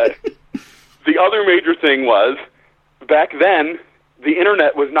 But the other major thing was, back then, the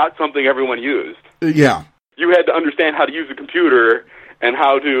internet was not something everyone used. Yeah. You had to understand how to use a computer and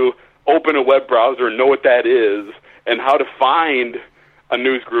how to open a web browser and know what that is and how to find a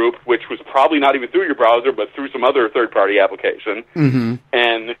news group, which was probably not even through your browser, but through some other third-party application.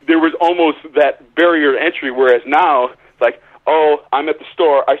 And there was almost that barrier to entry, whereas now, it's like, oh, I'm at the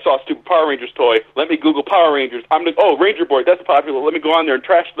store, I saw a stupid Power Rangers toy, let me Google Power Rangers, oh, Ranger Board, that's popular, let me go on there and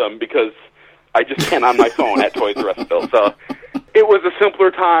trash them, because I just can't on my phone at Toys R Us still. So it was a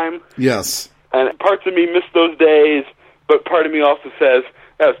simpler time. Yes. And parts of me miss those days, but part of me also says,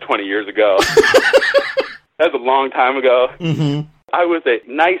 that was 20 years ago. That was a long time ago. I was a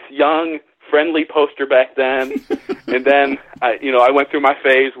nice, young, friendly poster back then, and then I went through my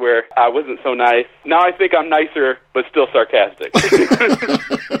phase where I wasn't so nice. Now I think I'm nicer, but still sarcastic.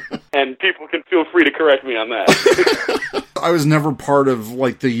 And people can feel free to correct me on that. I was never part of,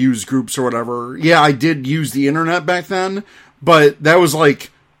 like, the used groups or whatever. Yeah, I did use the internet back then, but that was,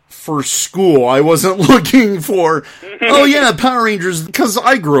 like, for school. I wasn't looking for, oh yeah, Power Rangers, because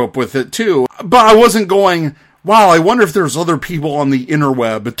I grew up with it too. But I wasn't going, wow, I wonder if there's other people on the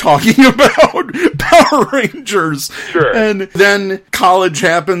interweb talking about Power Rangers. Sure. And then college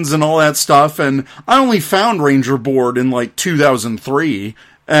happens and all that stuff, and I only found Ranger Board in, like, 2003.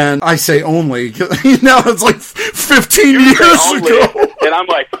 And I say only, because now it's like 15 years ago. And I'm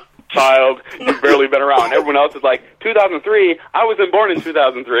like, child, you've barely been around. Everyone else is like, 2003, I wasn't born in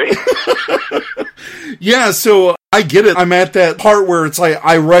 2003. Yeah, so I get it. I'm at that part where it's like,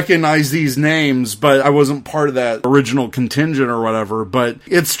 I recognize these names, but I wasn't part of that original contingent or whatever. But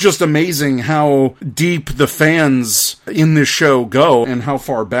it's just amazing how deep the fans in this show go and how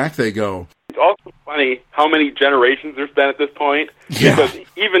far back they go. It's also funny how many generations there's been at this point. Yeah. Because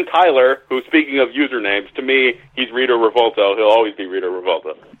even Tyler, who, speaking of usernames, to me, he's Rito Revolto. He'll always be Rito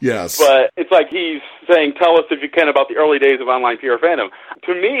Revolto. Yes. But it's like he's saying, tell us if you can about the early days of online PR fandom.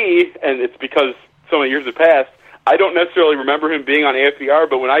 To me, and it's because so many years have passed, I don't necessarily remember him being on AFPR,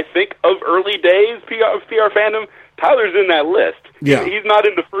 but when I think of early days PR fandom, Tyler's in that list. Yeah. He's not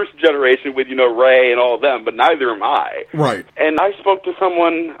in the first generation with, Ray and all of them, but neither am I. Right. And I spoke to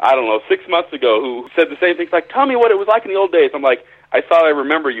someone, 6 months ago, who said the same thing. It's like, tell me what it was like in the old days. I'm like, I thought I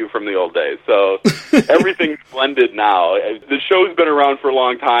remember you from the old days. So everything's blended now. The show's been around for a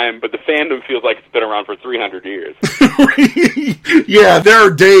long time, but the fandom feels like it's been around for 300 years. Yeah, there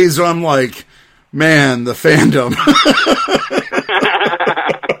are days where I'm like, man, the fandom.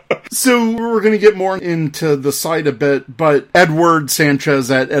 So we're going to get more into the site a bit, but Edward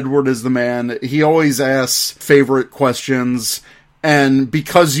Sanchez at Edward is the Man, he always asks favorite questions, and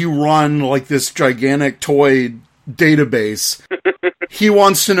because you run like this gigantic toy database, He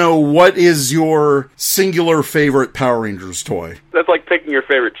wants to know, what is your singular favorite Power Rangers toy? That's like picking your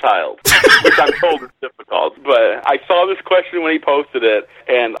favorite child, which I'm told is difficult. But I saw this question when he posted it,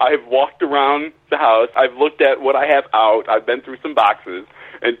 and I've walked around the house. I've looked at what I have out. I've been through some boxes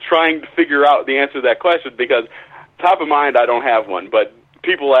and trying to figure out the answer to that question, because top of mind, I don't have one. But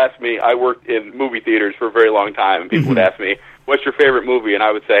people ask me, I worked in movie theaters for a very long time, and people would ask me, what's your favorite movie? And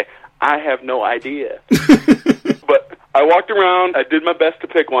I would say, I have no idea. But I walked around, I did my best to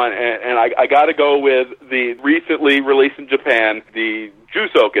pick one, and I got to go with the recently released in Japan, the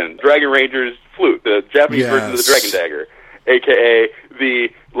Jusoken Dragon Ranger's flute, the Japanese version of the Dragon Dagger, a.k.a. the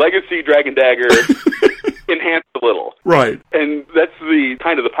Legacy Dragon Dagger enhanced a little. Right. And that's the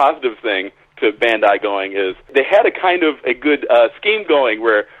kind of the positive thing to Bandai going, is they had a good scheme going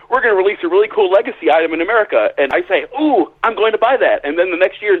where we're going to release a really cool legacy item in America, and I say, ooh, I'm going to buy that. And then the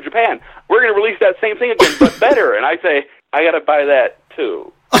next year in Japan, we're going to release that same thing again, but better. And I say, I got to buy that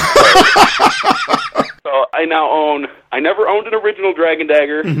too. So I never owned an original Dragon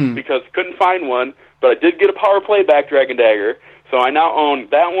Dagger because couldn't find one, but I did get a Power Playback Dragon Dagger. So I now own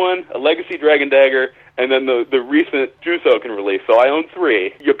that one, a Legacy Dragon Dagger, and then the recent Jusoken release. So I own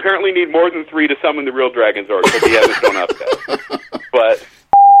 3. You apparently need more than 3 to summon the real Dragon Zord, because he hasn't shown up yet. But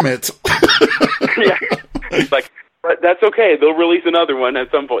yeah, it's like, but that's okay. They'll release another one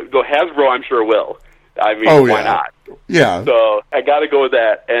at some point. Go Hasbro, I'm sure will. I mean, why not? Yeah. So I got to go with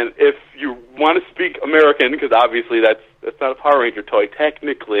that. And if you want to speak American, because obviously that's not a Power Ranger toy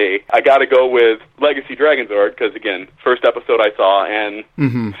technically, I got to go with Legacy Dragon Zord, because again, first episode I saw, and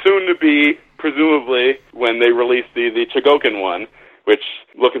soon to be, presumably, when they release the Chogokin one, which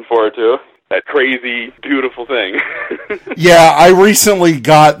looking forward to. That crazy, beautiful thing. Yeah, I recently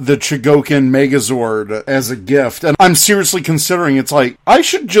got the Chogokin Megazord as a gift, and I'm seriously considering, it's like, I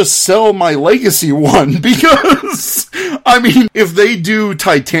should just sell my Legacy one, because, I mean, if they do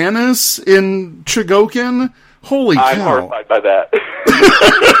Titanus in Chogokin, holy cow. I'm horrified by that.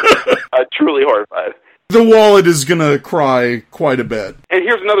 I'm truly horrified. The wallet is gonna cry quite a bit. And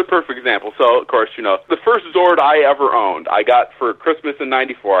here's another perfect example. So, of course, the first Zord I ever owned, I got for Christmas in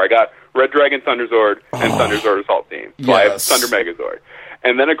 '94. I got Red Dragon Thunder Zord and Thunder Zord Assault Team. So I have Thunder Megazord.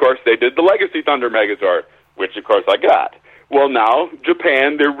 And then, of course, they did the Legacy Thunder Megazord, which, of course, I got. Well, now,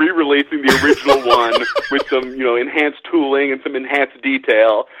 Japan, they're re-releasing the original one with some, enhanced tooling and some enhanced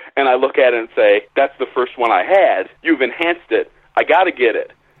detail. And I look at it and say, that's the first one I had. You've enhanced it. I got to get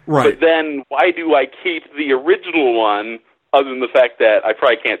it. Right. But then why do I keep the original one, other than the fact that I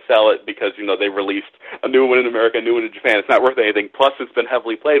probably can't sell it because, they released a new one in America, a new one in Japan. It's not worth anything. Plus, it's been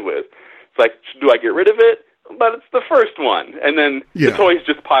heavily played with. It's like, do I get rid of it? But it's the first one. And then the toys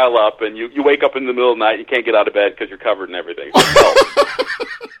just pile up, and you wake up in the middle of the night, you can't get out of bed because you're covered in everything.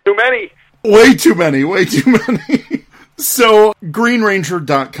 Too many. Way too many. So,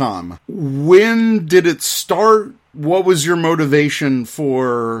 GreenRanger.com. When did it start? What was your motivation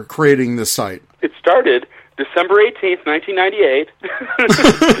for creating this site? It started December 18th, 1998.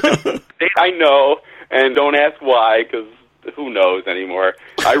 Date I know, and don't ask why, because who knows anymore.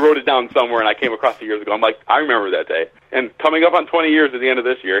 I wrote it down somewhere, and I came across it years ago. I'm like, I remember that day. And coming up on 20 years at the end of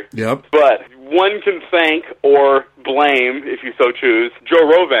this year. Yep. But one can thank or blame, if you so choose, Joe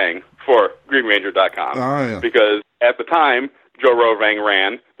Rovang for GreenRanger.com. Oh, yeah. Because at the time, Joe Rovang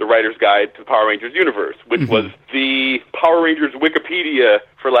ran the Writer's Guide to the Power Rangers Universe, which was the Power Rangers Wikipedia,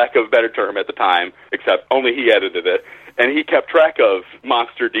 for lack of a better term at the time, except only he edited it. And he kept track of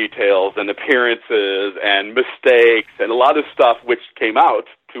monster details and appearances and mistakes and a lot of stuff which came out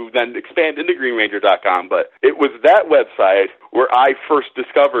to then expand into GreenRanger.com. But it was that website where I first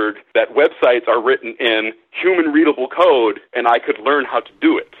discovered that websites are written in human-readable code, and I could learn how to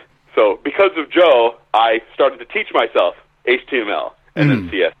do it. So because of Joe, I started to teach myself HTML, and then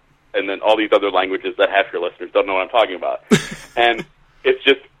CS, and then all these other languages that half your listeners don't know what I'm talking about. And it's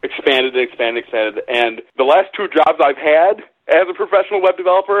just expanded and expanded and expanded. And the last 2 jobs I've had as a professional web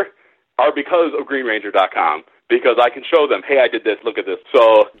developer are because of GreenRanger.com, because I can show them, hey, I did this, look at this.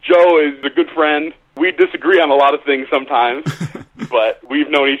 So Joe is a good friend. We disagree on a lot of things sometimes, but we've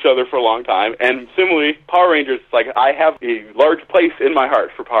known each other for a long time. And similarly, Power Rangers, I have a large place in my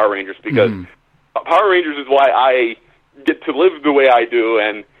heart for Power Rangers, because Power Rangers is why I get to live the way I do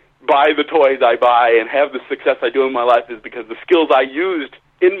and buy the toys I buy and have the success I do in my life, is because the skills I used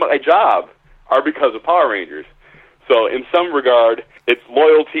in my job are because of Power Rangers. So in some regard, it's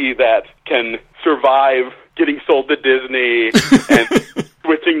loyalty that can survive getting sold to Disney and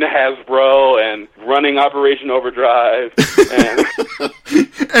switching to Hasbro and running Operation Overdrive.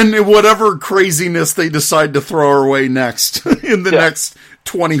 And whatever craziness they decide to throw our way next in the next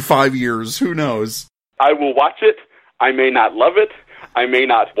 25 years. Who knows? I will watch it. I may not love it. I may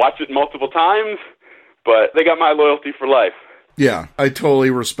not watch it multiple times, but they got my loyalty for life. Yeah, I totally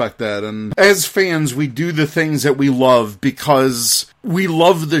respect that. And as fans, we do the things that we love because we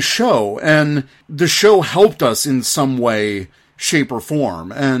love the show. And the show helped us in some way, shape, or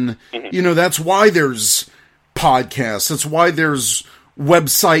form. And, that's why there's podcasts. That's why there's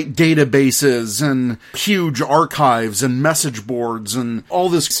website databases and huge archives and message boards and all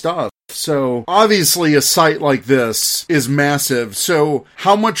this stuff. So obviously a site like this is massive. So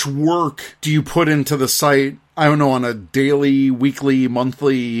how much work do you put into the site, I don't know, on a daily, weekly,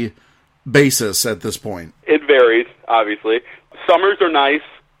 monthly basis at this point? It varies, obviously. Summers are nice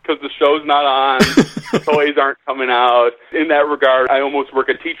because the show's not on, toys aren't coming out. In that regard, I almost work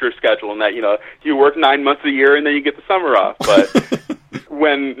a teacher schedule in that, you work 9 months a year and then you get the summer off. But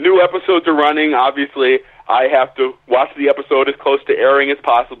when new episodes are running, obviously, I have to watch the episode as close to airing as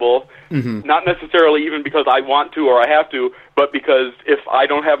possible. Not necessarily even because I want to or I have to, but because if I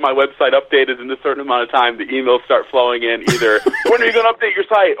don't have my website updated in a certain amount of time, the emails start flowing in either, when are you going to update your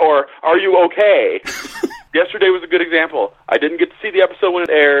site, or are you okay? Yesterday was a good example. I didn't get to see the episode when it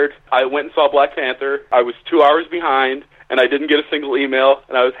aired. I went and saw Black Panther. I was 2 hours behind, and I didn't get a single email,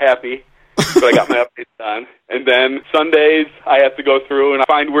 and I was happy. But I got my updates done. And then Sundays, I have to go through and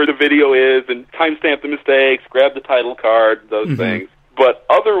find where the video is and timestamp the mistakes, grab the title card, those things. But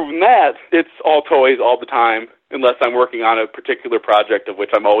other than that, it's all toys all the time, unless I'm working on a particular project, of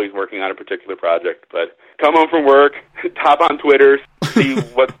which I'm always working on a particular project. But come home from work, hop on Twitter, see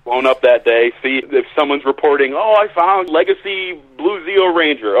what's blown up that day, see if someone's reporting, oh, I found Legacy Blue Zeo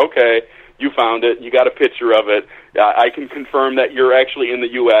Ranger. Okay, you found it. You got a picture of it. I can confirm that you're actually in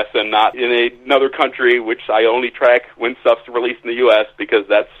the U.S. and not in another country, which I only track when stuff's released in the U.S. because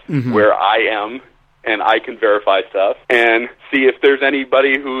that's where I am, and I can verify stuff. And see if there's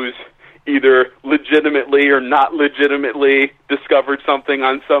anybody who's either legitimately or not legitimately discovered something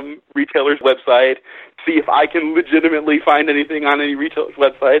on some retailer's website. See if I can legitimately find anything on any retailer's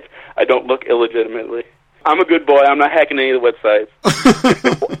websites. I don't look illegitimately. I'm a good boy. I'm not hacking any of the websites.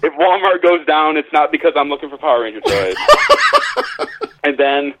 If Walmart goes down, it's not because I'm looking for Power Ranger toys. And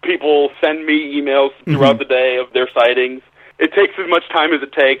then people send me emails throughout the day of their sightings. It takes as much time as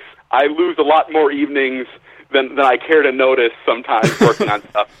it takes. I lose a lot more evenings than I care to notice sometimes working on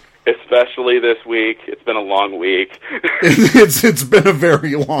stuff. Especially this week. It's been a long week. It's been a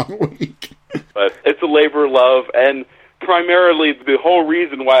very long week. But it's a labor of love, and primarily the whole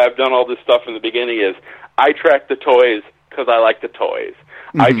reason why I've done all this stuff in the beginning is I track the toys because I like the toys.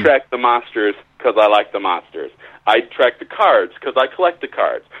 I track the monsters because I like the monsters. I track the cards because I collect the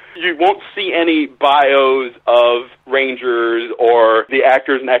cards. You won't see any bios of Rangers or the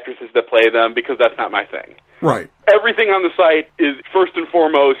actors and actresses that play them because that's not my thing. Right. Everything on the site is first and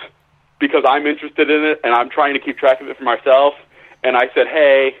foremost because I'm interested in it and I'm trying to keep track of it for myself. And I said,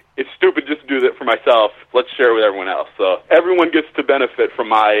 hey, it's stupid just to do that for myself. Let's share it with everyone else. So everyone gets to benefit from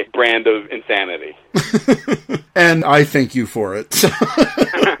my brand of insanity. And I thank you for it.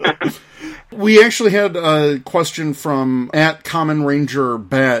 We actually had a question from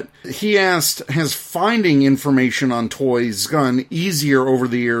 @CommonRangerBat. He asked, has finding information on toys gotten easier over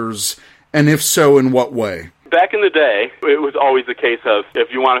the years? And if so, in what way? Back in the day, it was always the case of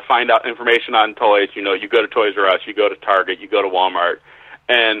if you want to find out information on toys, you go to Toys R Us, you go to Target, you go to Walmart,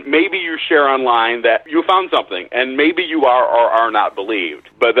 and maybe you share online that you found something, and maybe you are or are not believed.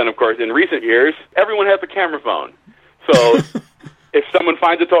 But then, of course, in recent years, everyone has a camera phone. So if someone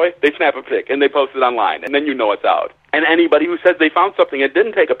finds a toy, they snap a pic, and they post it online, and then you know it's out. And anybody who says they found something and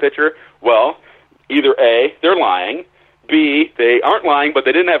didn't take a picture, well, either A, they're lying, B, they aren't lying, but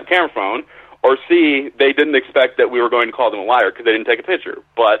they didn't have a camera phone, or C, they didn't expect that we were going to call them a liar because they didn't take a picture.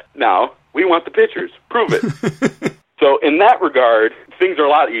 But now, we want the pictures. Prove it. So in that regard, things are a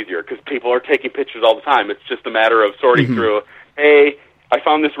lot easier because people are taking pictures all the time. It's just a matter of sorting through, hey, I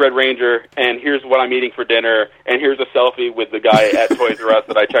found this Red Ranger, and here's what I'm eating for dinner, and here's a selfie with the guy at Toys R Us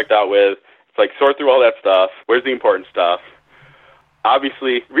that I checked out with. It's like, sort through all that stuff. Where's the important stuff?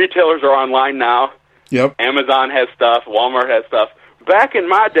 Obviously, retailers are online now. Yep. Amazon has stuff. Walmart has stuff. Back in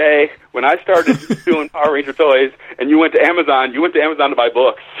my day, when I started doing Power Ranger toys, and you went to Amazon to buy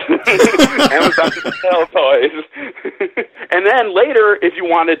books. Amazon to sell toys. And then later, if you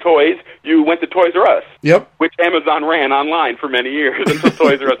wanted toys, you went to Toys R Us. Yep. Which Amazon ran online for many years until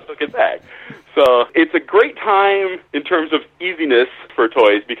Toys R Us took it back. So it's a great time in terms of easiness for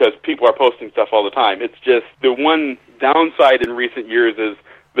toys because people are posting stuff all the time. It's just the one downside in recent years is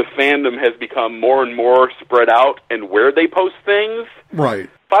the fandom has become more and more spread out and where they post things. Right.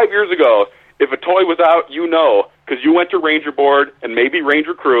 5 years ago, if a toy was out, because you went to Ranger Board and maybe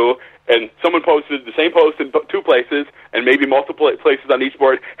Ranger Crew, and someone posted the same post in 2 places and maybe multiple places on each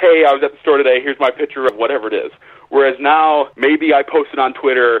board. Hey, I was at the store today. Here's my picture of whatever it is. Whereas now, maybe I posted on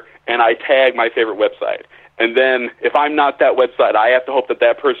Twitter and I tag my favorite website. And then if I'm not that website, I have to hope that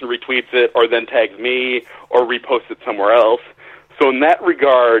that person retweets it or then tags me or reposts it somewhere else. So in that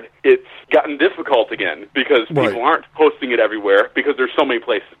regard, it's gotten difficult again because people aren't posting it everywhere because there's so many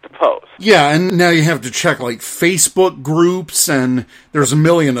places to post. Yeah, and now you have to check like Facebook groups, and there's a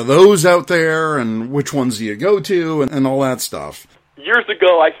million of those out there, and which ones do you go to, and all that stuff. Years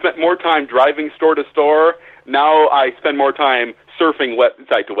ago, I spent more time driving store to store. Now I spend more time surfing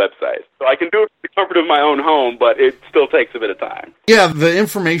website to website. So I can do it in the comfort of my own home, but it still takes a bit of time. Yeah, the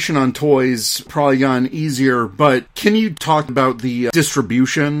information on toys probably gotten easier, but can you talk about the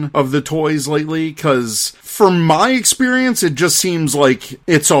distribution of the toys lately? Because from my experience, it just seems like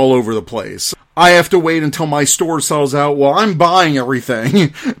it's all over the place. I have to wait until my store sells out. Well, I'm buying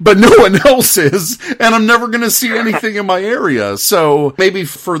everything, but no one else is, and I'm never going to see anything in my area. So maybe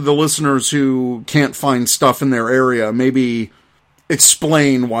for the listeners who can't find stuff in their area, maybe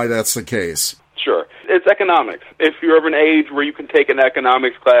explain why that's the case. Sure. It's economics. If you're of an age where you can take an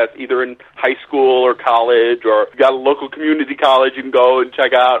economics class either in high school or college, or you got a local community college you can go and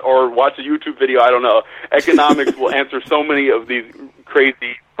check out, or watch a YouTube video, I don't know. Economics will answer so many of these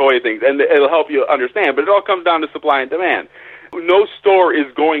crazy toy things, and it'll help you understand, but it all comes down to supply and demand. No store is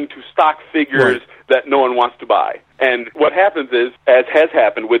going to stock figures that no one wants to buy. And what happens is, as has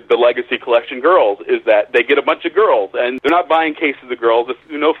happened with the Legacy Collection girls, is that they get a bunch of girls, and they're not buying cases of girls. It's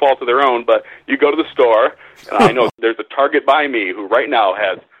no fault of their own, but you go to the store, and I know there's a Target by me who right now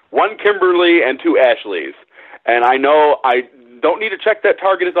has 1 Kimberly and 2 Ashleys. And I know I don't need to check that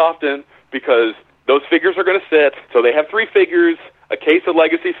Target as often because those figures are going to sit. So they have 3 figures. A case of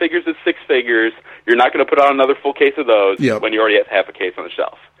Legacy figures is 6 figures. You're not going to put out another full case of those when you already have half a case on the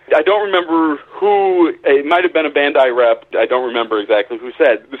shelf. I don't remember who, it might have been a Bandai rep, I don't remember exactly who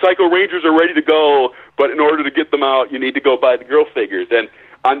said, the Psycho Rangers are ready to go, but in order to get them out, you need to go buy the girl figures. And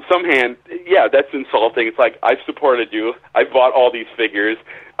on some hand, yeah, that's insulting. It's like, I've supported you, I've bought all these figures,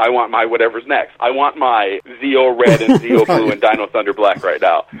 I want my whatever's next. I want my Zeo Red and Zeo Blue and Dino Thunder Black right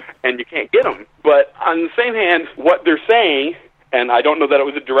now. And you can't get them. But on the same hand, what they're saying, and I don't know that it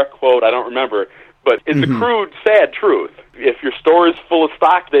was a direct quote, I don't remember, but it's a crude, sad truth. If your store is full of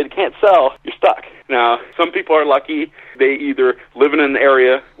stock that it can't sell, you're stuck. Now, some people are lucky. They either live in an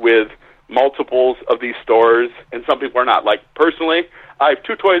area with multiples of these stores, and some people are not. Like, personally, I have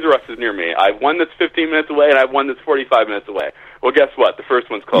 2 Toys R Us's near me. I have one that's 15 minutes away, and I have one that's 45 minutes away. Well, guess what? The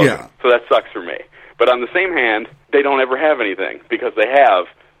first one's closing, so that sucks for me. But on the same hand, they don't ever have anything because they have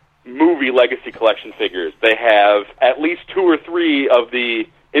movie Legacy Collection figures. They have at least 2 or 3 of the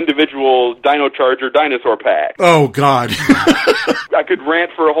individual Dino Charger dinosaur pack. Oh, God. I could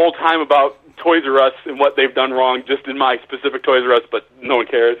rant for a whole time about Toys R Us and what they've done wrong just in my specific Toys R Us, but no one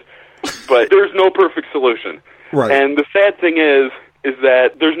cares. But there's no perfect solution. Right. And the sad thing is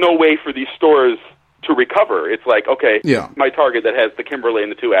that there's no way for these stores to recover. It's like, okay, my Target that has the Kimberly and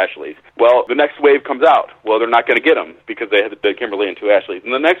the 2 Ashleys. Well, the next wave comes out. Well, they're not going to get them because they have the Kimberly and 2 Ashleys.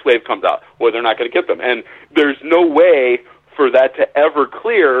 And the next wave comes out. Well, they're not going to get them. And there's no way for that to ever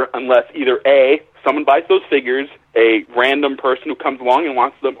clear unless either A, someone buys those figures, a random person who comes along and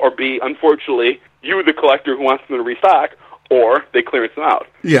wants them, or B, unfortunately, you, the collector who wants them to restock, or they clearance them out.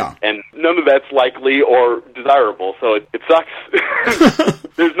 Yeah. And none of that's likely or desirable, so it sucks.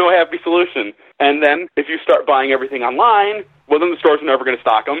 There's no happy solution. And then if you start buying everything online, well, then the stores are never going to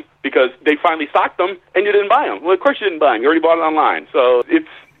stock them because they finally stocked them and you didn't buy them. Well, of course you didn't buy them. You already bought it online. So it's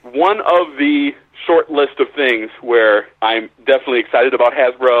one of the short list of things where I'm definitely excited about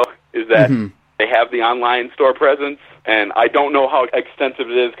Hasbro is that they have the online store presence, and I don't know how extensive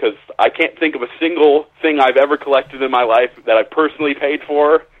it is because I can't think of a single thing I've ever collected in my life that I personally paid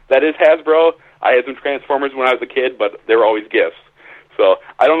for that is Hasbro. I had some Transformers when I was a kid, but they were always gifts. So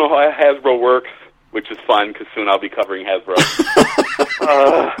I don't know how Hasbro works, which is fun because soon I'll be covering Hasbro.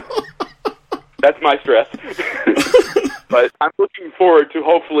 That's my stress. But I'm looking forward to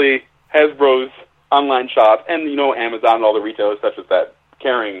hopefully Hasbro's online shop and, Amazon and all the retailers such as that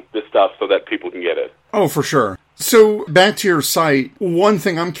carrying this stuff so that people can get it. Oh, for sure. So back to your site, one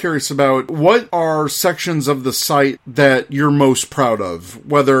thing I'm curious about, what are sections of the site that you're most proud of?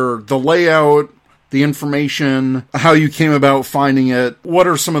 Whether the layout, the information, how you came about finding it. What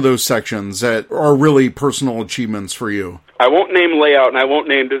are some of those sections that are really personal achievements for you? I won't name layout and I won't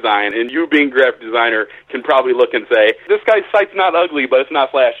name design, and you being graphic designer can probably look and say, this guy's site's not ugly, but it's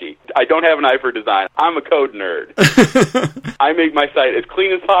not flashy. I don't have an eye for design. I'm a code nerd. I make my site as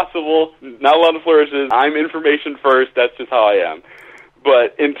clean as possible, not a lot of flourishes. I'm information first. That's just how I am.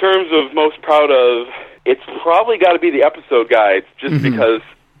 But in terms of most proud of, it's probably got to be the episode guides, just because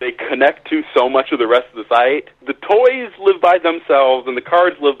they connect to so much of the rest of the site. The toys live by themselves, and the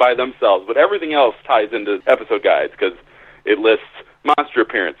cards live by themselves, but everything else ties into episode guides, because it lists monster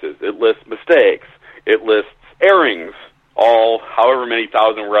appearances, it lists mistakes, it lists airings, all however many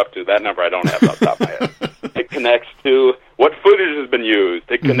thousand we're up to. That number I don't have off the top of my head. It connects to what footage has been used.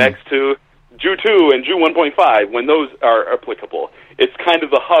 It connects to Ju 2 and Ju 1.5 when those are applicable. It's kind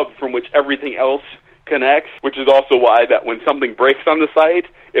of the hub from which everything else connects, which is also why that when something breaks on the site,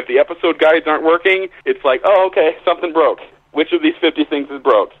 if the episode guides aren't working, it's like, oh, okay, something broke. Which of these 50 things is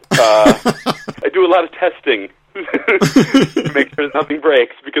broke? I do a lot of testing to make sure nothing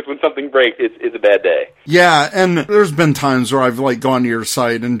breaks, because when something breaks, it's a bad day. Yeah, and there's been times where I've gone to your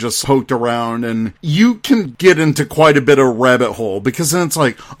site and just poked around, and you can get into quite a bit of rabbit hole, because then it's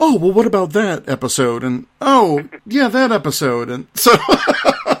like, oh, well, what about that episode? And, oh, yeah, that episode. And so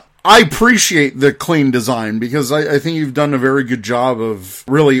I appreciate the clean design, because I think you've done a very good job of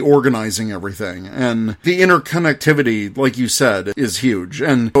really organizing everything. And the interconnectivity, like you said, is huge,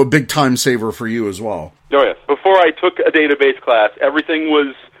 and a big time saver for you as well. Oh, yes. Before I took a database class, everything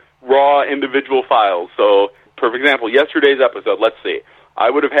was raw individual files. So, for example, yesterday's episode, let's see. I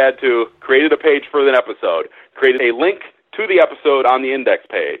would have had to create a page for an episode, created a link to the episode on the index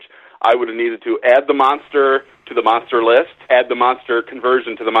page. I would have needed to add the monster to the monster list, add the monster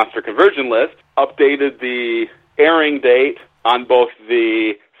conversion to the monster conversion list, updated the airing date on both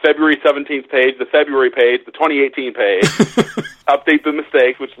the February 17th page, the February page, the 2018 page, update the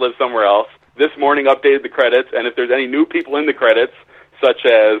mistakes, which live somewhere else. This morning updated the credits, and if there's any new people in the credits, such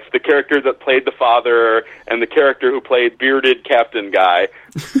as the character that played the father and the character who played bearded captain guy,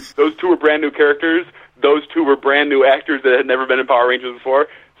 those two were brand new characters. Those two were brand new actors that had never been in Power Rangers before,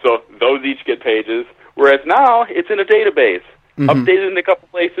 so those each get pages. Whereas now, it's in a database. Updated in a couple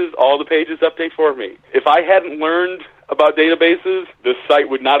places, all the pages update for me. If I hadn't learned about databases, this site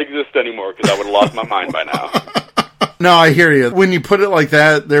would not exist anymore, because I would have lost my mind by now. No, I hear you. When you put it like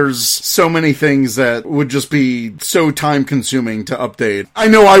that, there's so many things that would just be so time-consuming to update. I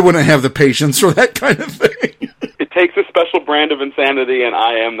know I wouldn't have the patience for that kind of thing. It takes a special brand of insanity, and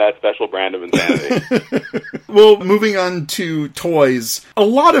I am that special brand of insanity. Well, moving on to toys, a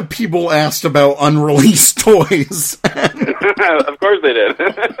lot of people asked about unreleased toys. Of course they did.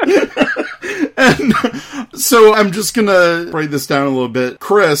 And so I'm just going to break this down a little bit.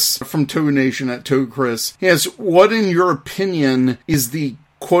 Chris from Toad Nation at Toad Chris, he asks, what in your opinion is the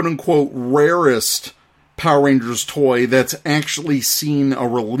quote-unquote rarest Power Rangers toy that's actually seen a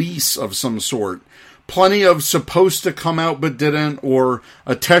release of some sort? Plenty of supposed to come out but didn't, or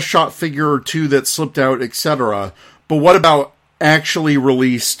a test shot figure or two that slipped out, etc. But what about actually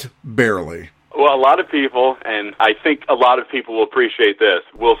released barely? Well, a lot of people, and I think a lot of people will appreciate this,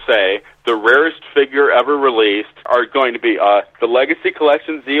 will say the rarest figure ever released are going to be the Legacy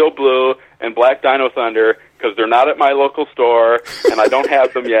Collection Zeo Blue and Black Dino Thunder, because they're not at my local store, and I don't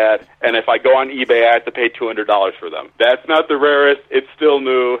have them yet, and if I go on eBay, I have to pay $200 for them. That's not the rarest. It's still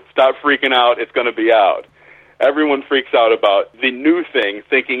new. Stop freaking out. It's going to be out. Everyone freaks out about the new thing,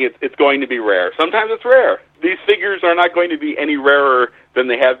 thinking it's going to be rare. Sometimes it's rare. These figures are not going to be any rarer than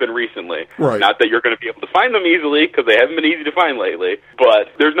they have been recently. Right. Not that you're going to be able to find them easily, because they haven't been easy to find lately, but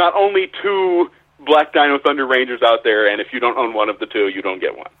there's not only two Black Dino Thunder Rangers out there, and if you don't own one of the two, you don't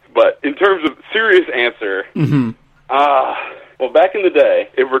get one. But in terms of serious answer, well, back in the day,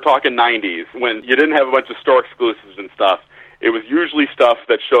 if we're talking 90s, when you didn't have a bunch of store exclusives and stuff, it was usually stuff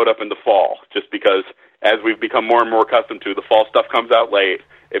that showed up in the fall, just because as we've become more and more accustomed to, the fall stuff comes out late.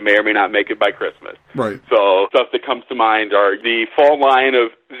 It may or may not make it by Christmas. Right. So stuff that comes to mind are the fall line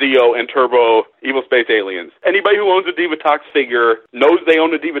of Zeo and Turbo Evil Space Aliens. Anybody who owns a Divatox figure knows they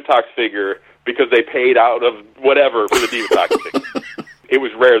own a Divatox figure because they paid out of whatever for the Divatox figure. It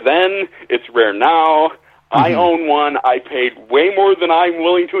was rare then. It's rare now. I own one. I paid way more than I'm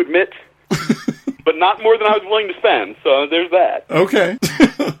willing to admit, but not more than I was willing to spend. So there's that. Okay.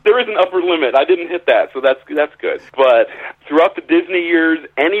 There is an upper limit. I didn't hit that, so that's good. But throughout the Disney years,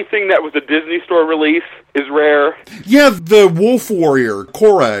 anything that was a Disney Store release is rare. Yeah, the Wolf Warrior,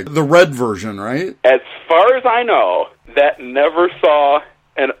 Korag, the red version, right? As far as I know, that never saw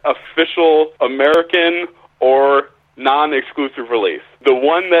an official American or non-exclusive release. The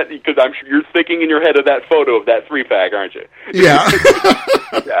one that, because I'm sure you're thinking in your head of that photo of that 3-pack, aren't you? Yeah.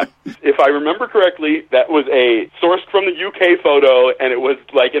 Yeah. If I remember correctly, that was sourced from the UK photo, and it was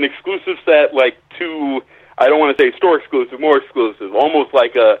like an exclusive set, like to, I don't want to say store exclusive, more exclusive, almost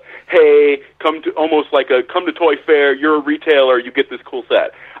like a, hey, come to Toy Fair, you're a retailer, you get this cool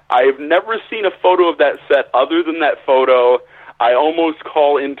set. I've never seen a photo of that set other than that photo. I almost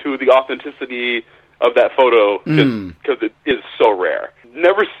call into the authenticity of that photo because it is so rare.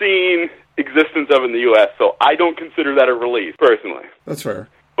 Never seen existence of it in the U.S., so I don't consider that a release, personally. That's fair.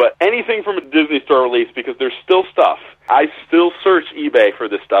 But anything from a Disney Store release, because there's still stuff. I still search eBay for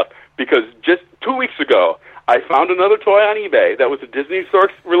this stuff, because just 2 weeks ago, I found another toy on eBay that was a Disney Store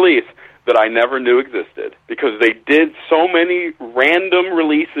release that I never knew existed, because they did so many random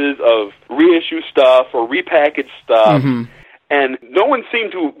releases of reissue stuff or repackaged stuff, and no one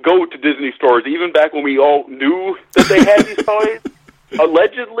seemed to go to Disney stores, even back when we all knew that they had these toys.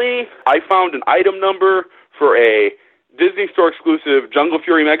 Allegedly, I found an item number for a Disney Store exclusive Jungle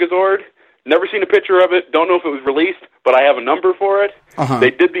Fury Megazord. Never seen a picture of it. Don't know if it was released, but I have a number for it.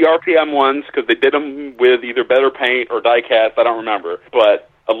 They did the RPM ones because they did them with either better paint or die cast. I don't remember. But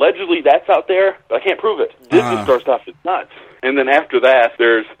allegedly that's out there, but I can't prove it. Disney Store stuff is nuts. And then after that,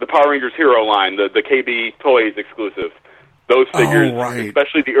 there's the Power Rangers Hero line, the KB Toys exclusive. Those figures,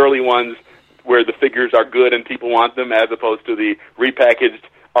 especially the early ones, where the figures are good and people want them, as opposed to the repackaged,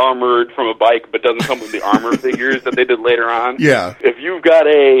 armored from a bike, but doesn't come with the armor figures that they did later on. Yeah. If you've got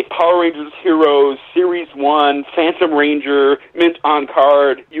a Power Rangers Heroes Series 1 Phantom Ranger mint on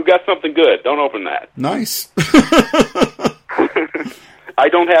card, you got something good. Don't open that. Nice. I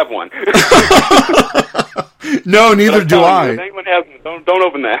don't have one. No, neither do I. If anyone has one, don't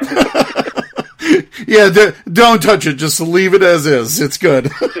open that. Yeah, don't touch it. Just leave it as is. It's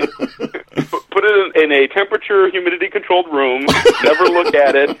good. Put it in a temperature, humidity-controlled room. Never look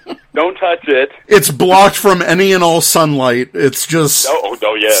at it. Don't touch it. It's blocked from any and all sunlight. It's just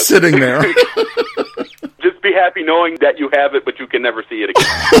sitting there. Just be happy knowing that you have it, but you can never see it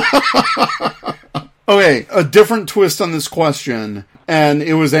again. Okay, a different twist on this question, and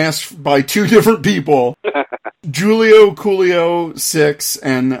it was asked by two different people. Julio Coolio 6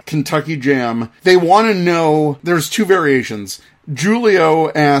 and Kentucky Jam. They want to know, there's two variations. Julio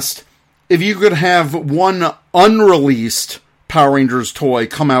asked, if you could have one unreleased Power Rangers toy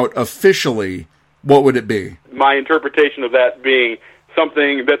come out officially, what would it be? My interpretation of that being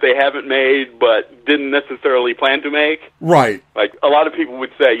something that they haven't made but didn't necessarily plan to make. Right. Like, a lot of people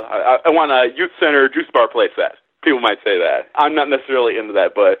would say, I want a Youth Center juice bar play set. People might say that. I'm not necessarily into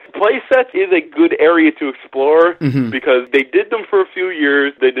that, but play sets is a good area to explore because they did them for a few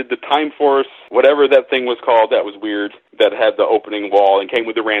years. They did the Time Force, whatever that thing was called, that was weird, that had the opening wall and came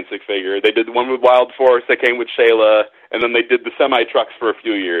with the Rancic figure. They did the one with Wild Force that came with Shayla, and then they did the semi-trucks for a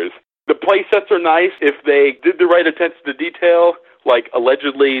few years. The play sets are nice if they did the right attention to detail. Like,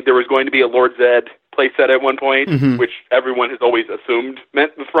 allegedly, there was going to be a Lord Zed play set at one point, which everyone has always assumed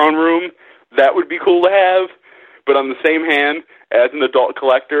meant the throne room. That would be cool to have. But on the same hand, as an adult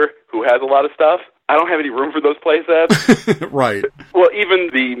collector who has a lot of stuff, I don't have any room for those play sets. Right. Well,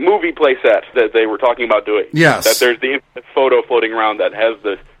 even the movie play set that they were talking about doing. Yes. That there's the infamous photo floating around that has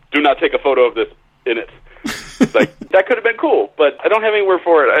the, do not take a photo of this in it. Like, that could have been cool, but I don't have anywhere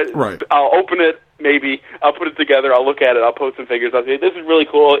for it. Right. I'll open it, maybe. I'll put it together. I'll look at it. I'll post some figures. I'll say, this is really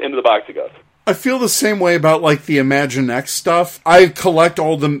cool. Into the box it goes. I feel the same way about, like, the Imaginext stuff. I collect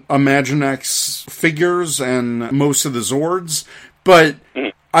all the Imaginext figures and most of the Zords, but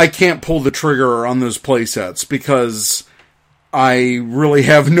I can't pull the trigger on those playsets because I really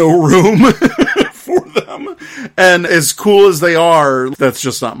have no room for them. And as cool as they are, that's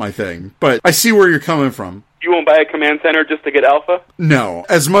just not my thing. But I see where you're coming from. You won't buy a Command Center just to get Alpha? No.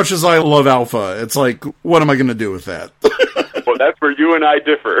 As much as I love Alpha, it's like, what am I going to do with that? Well, that's where you and I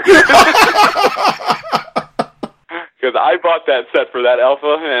differ. Because I bought that set for that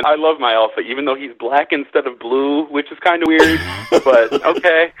Alpha, and I love my Alpha, even though he's black instead of blue, which is kind of weird, but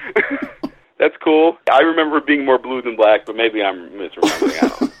okay. That's cool. I remember being more blue than black, but maybe I'm misremembering. I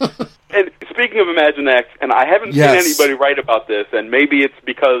don't know. And speaking of Imaginext, and I haven't seen anybody write about this, and maybe it's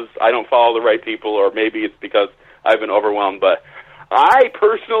because I don't follow the right people, or maybe it's because I've been overwhelmed, but I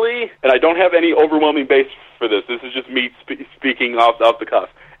personally, and I don't have any overwhelming base for this, this is just me speaking off the cuff,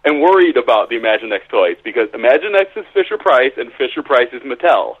 am worried about the Imaginext toys, because Imaginext is Fisher-Price, and Fisher-Price is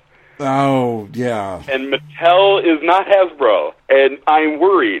Mattel. Oh, yeah. And Mattel is not Hasbro, and I'm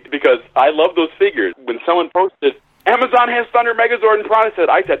worried, because I love those figures. When someone posted, Amazon has Thunder Megazord and Piranha Set,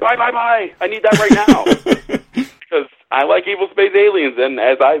 I said, buy. I need that right now. Because I like Evil Space Aliens, and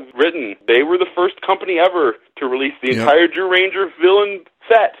as I've written, they were the first company ever to release the entire Zyuranger villain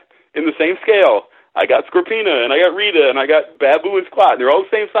set in the same scale. I got Scorpina, and I got Rita, and I got Babu and Squat, and they're all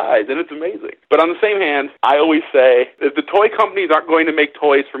the same size, and it's amazing. But on the same hand, I always say, if the toy companies aren't going to make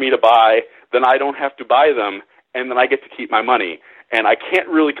toys for me to buy, then I don't have to buy them, and then I get to keep my money. And I can't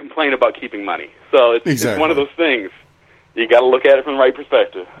really complain about keeping money. So it's one of those things. You got to look at it from the right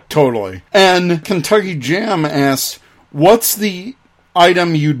perspective. Totally. And Kentucky Jam asks, what's the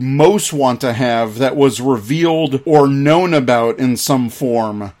item you'd most want to have that was revealed or known about in some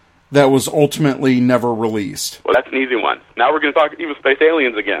form that was ultimately never released? Well, that's an easy one. Now we're going to talk Evil Space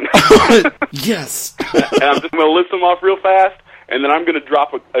Aliens again. Yes. And I'm just going to list them off real fast, and then I'm going to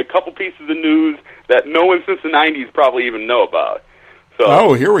drop a couple pieces of news that no one since the 90s probably even know about.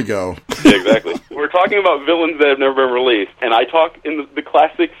 So, here we go. Yeah, exactly. We're talking about villains that have never been released, and I talk in the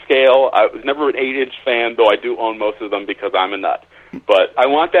classic scale. I was never an 8-inch fan, though I do own most of them because I'm a nut. But I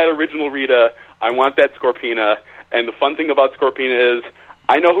want that original Rita. I want that Scorpina. And the fun thing about Scorpina is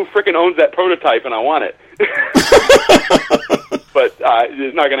I know who frickin' owns that prototype, and I want it. But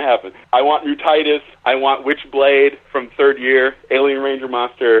it's not going to happen. I want Mutitus. I want Witchblade from Third Year, Alien Ranger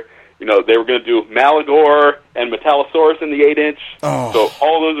Monster. You know, they were going to do Malagor and Metallosaurus in the 8-inch. Oh. So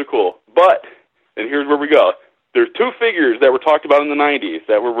all those are cool. But, and here's where we go. There's two figures that were talked about in the 90s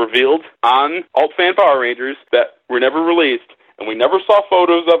that were revealed on Alt-Fan Power Rangers that were never released, and we never saw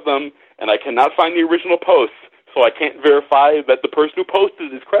photos of them, and I cannot find the original posts, so I can't verify that the person who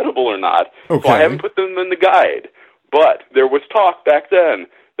posted is credible or not. Okay. So I haven't put them in the guide. But there was talk back then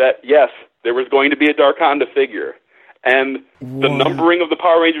that, yes, there was going to be a Darkonda figure. And the numbering of the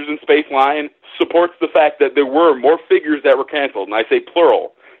Power Rangers in Space line supports the fact that there were more figures that were canceled. And I say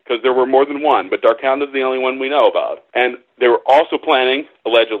plural, because there were more than one, but Darkonda's the only one we know about. And they were also planning,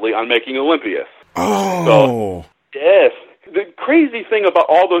 allegedly, on making Olympius. Oh. So, yes. The crazy thing about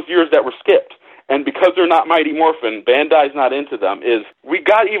all those years that were skipped, and because they're not Mighty Morphin, Bandai's not into them, is we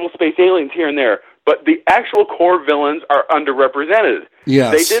got Evil Space Aliens here and there, but the actual core villains are underrepresented.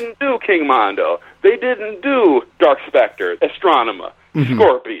 Yes. They didn't do King Mondo. They didn't do Dark Spectre, Astronema,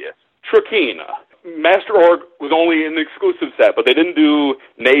 Scorpius, Trakina. Master Org was only an exclusive set, but they didn't do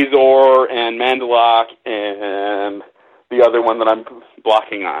Nazor and Mandalok and the other one that I'm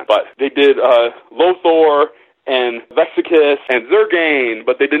blocking on. But they did Lothor and Vexicus and Zergane,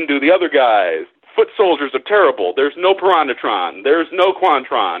 but they didn't do the other guys. Foot soldiers are terrible. There's no Piranhatron. There's no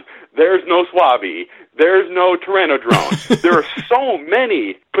Quantron. There's no Suavi. There's no Tyrannodrome. There are so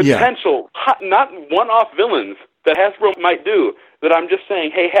many potential, not one-off villains that Hasbro might do that I'm just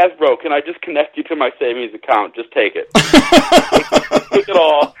saying, hey, Hasbro, can I just connect you to my savings account? Just take it. Take it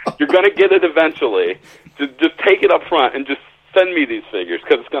all. You're going to get it eventually. Just take it up front and just send me these figures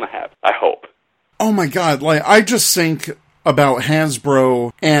because it's going to happen. I hope. Oh, my God. Like, I just think about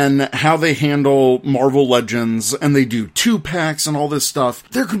Hasbro and how they handle Marvel Legends, and they do 2-packs and all this stuff.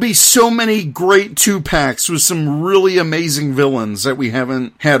 There could be so many great 2-packs with some really amazing villains that we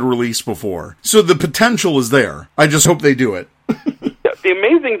haven't had released before. So the potential is there. I just hope they do it. Yeah, the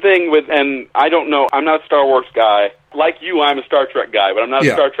amazing thing with, and I don't know, I'm not a Star Wars guy. Like you, I'm a Star Trek guy, but I'm not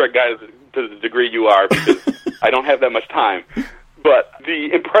a Star Trek guy to the degree you are because I don't have that much time. But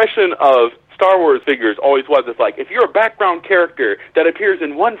the impression of Star Wars figures always was, it's like, if you're a background character that appears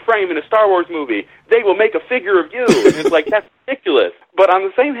in one frame in a Star Wars movie, they will make a figure of you. And it's like, that's ridiculous. But on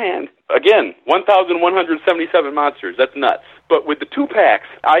the same hand, again, 1,177 monsters, that's nuts. But with the 2-packs,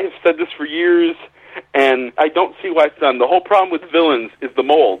 I have said this for years, and I don't see why it's done. The whole problem with villains is the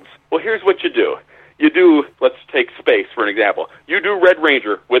molds. Well, here's what you do. You do, let's take space for an example. You do Red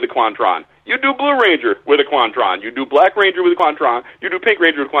Ranger with a Quantron. You do Blue Ranger with a Quantron. You do Black Ranger with a Quantron. You do Pink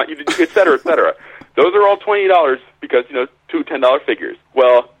Ranger with a Quantron, et cetera, et cetera. Those are all $20 because, you know, two $10 figures.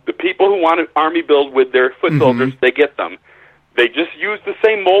 Well, the people who want an army build with their foot soldiers, they get them. They just use the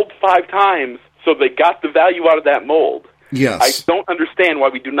same mold 5 times, so they got the value out of that mold. Yes. I don't understand why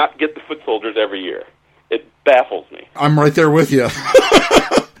we do not get the foot soldiers every year. It baffles me. I'm right there with you.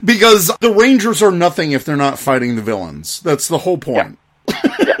 Because the Rangers are nothing if they're not fighting the villains. That's the whole point.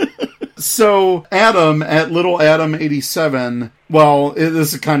 Yeah. So, Adam, at Little Adam 87, well,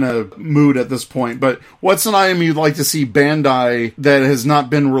 this is kind of mood at this point, but what's an item you'd like to see Bandai that has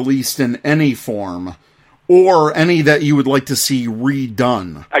not been released in any form? Or any that you would like to see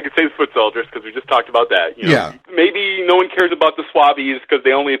redone? I could say the foot soldiers, because we just talked about that. You know, maybe no one cares about the Swabbies, because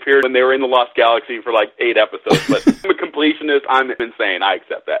they only appeared when they were in the Lost Galaxy for like 8 episodes. But I'm a completionist. I'm insane. I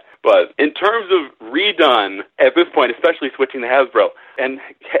accept that. But in terms of redone, at this point, especially switching to Hasbro, and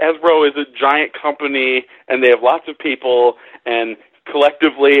Hasbro is a giant company, and they have lots of people, and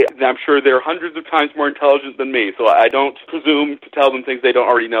collectively, I'm sure they're hundreds of times more intelligent than me, so I don't presume to tell them things they don't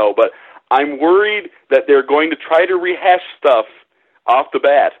already know, but I'm worried that they're going to try to rehash stuff off the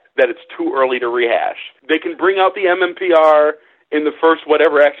bat that it's too early to rehash. They can bring out the MMPR in the first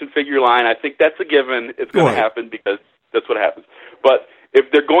whatever action figure line. I think that's a given. It's going to happen because that's what happens. But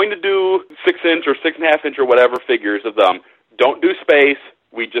if they're going to do 6-inch or 6.5-inch or whatever figures of them, don't do Space.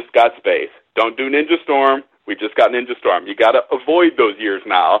 We just got Space. Don't do Ninja Storm. We just got Ninja Storm. You got to avoid those years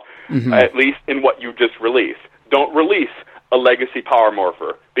now, at least in what you just released. Don't release a Legacy Power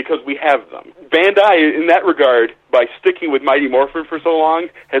Morpher because we have them. Bandai, in that regard, by sticking with Mighty Morphin for so long,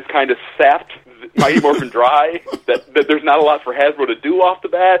 has kind of sapped Mighty Morphin dry. that there's not a lot for Hasbro to do off the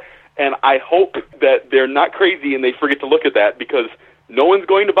bat, and I hope that they're not crazy and they forget to look at that because no one's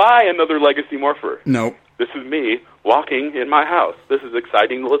going to buy another Legacy Morpher. No. This is me walking in my house. This is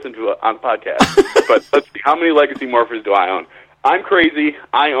exciting to listen to on the podcast. But let's see, how many Legacy Morphers do I own? I'm crazy.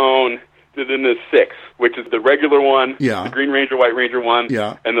 I own the 6, which is the regular one, the Green Ranger, White Ranger one,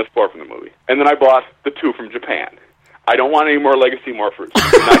 and the 4 from the movie. And then I bought the 2 from Japan. I don't want any more Legacy Morphers.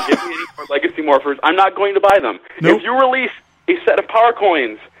 Do not give me any more Legacy Morphers. I'm not going to buy them. Nope. If you release a set of Power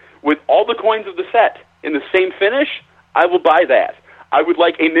Coins with all the coins of the set in the same finish, I will buy that. I would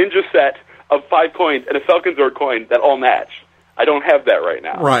like a Ninja set of 5 coins and a Falcon Zord coin that all match. I don't have that right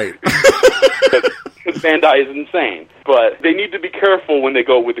now. Right. Because Bandai is insane. But they need to be careful when they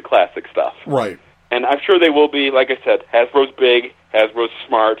go with the classic stuff. Right. And I'm sure they will be. Like I said, Hasbro's big, Hasbro's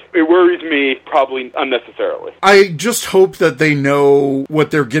smart. It worries me probably unnecessarily. I just hope that they know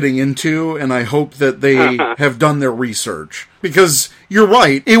what they're getting into, and I hope that they have done their research. Because you're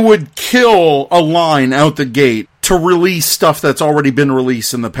right, it would kill a line out the gate to release stuff that's already been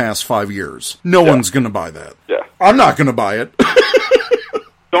released in the past 5 years. No one's going to buy that. Yeah. I'm not going to buy it.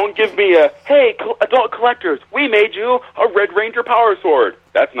 Don't give me a, hey, adult collectors, we made you a Red Ranger Power Sword.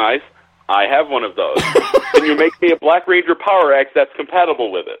 That's nice. I have one of those. Can you make me a Black Ranger Power Axe that's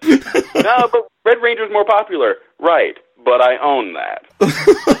compatible with it? No, but Red Ranger's more popular. Right, but I own that.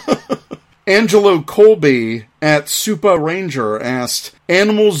 Angelo Colby at Super Ranger asked,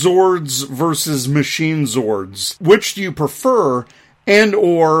 Animal Zords versus Machine Zords. Which do you prefer and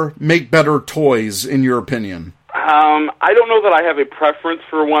or make better toys, in your opinion? I don't know that I have a preference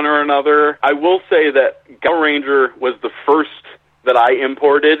for one or another. I will say that Gal Ranger was the first that I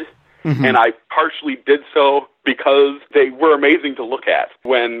imported, and I partially did so because they were amazing to look at.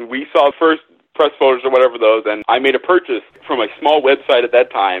 When we saw first press photos or whatever those, and I made a purchase from a small website at that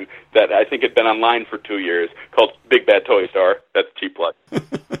time that I think had been online for 2 years called Big Bad Toy Store. That's a cheap plug.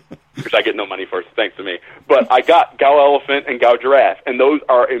 Which I get no money for, so thanks to me. But I got Gal Elephant and Gal Giraffe, and those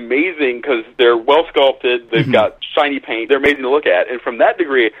are amazing because they're well sculpted, they've got shiny paint, they're amazing to look at, and from that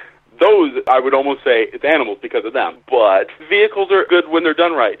degree, those, I would almost say, it's animals because of them. But vehicles are good when they're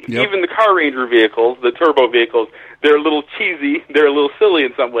done right. Yep. Even the Car Ranger vehicles, the turbo vehicles, they're a little cheesy, they're a little silly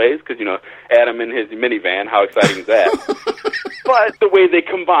in some ways, because, you know, Adam in his minivan, how exciting is that? But the way they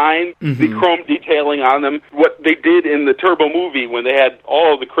combine the chrome detailing on them, what they did in the Turbo movie when they had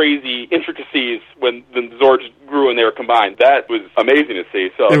all the crazy intricacies when the Zords grew and they were combined, that was amazing to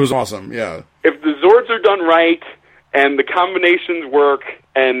see. So it was awesome, yeah. If the Zords are done right, and the combinations work,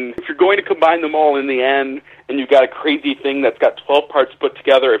 and if you're going to combine them all in the end, and you've got a crazy thing that's got 12 parts put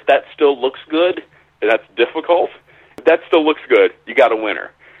together, if that still looks good, and that's difficult, if that still looks good, you got a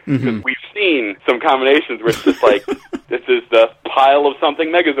winner. Because we've seen some combinations where it's just like, this is the pile of something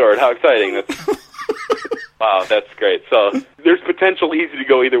Megazord. How exciting. Wow, that's great. So there's potential easy to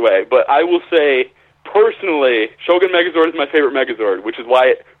go either way. But I will say, personally, Shogun Megazord is my favorite Megazord, which is why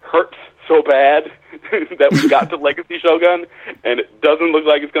it hurts so bad that we got to Legacy Shogun, and it doesn't look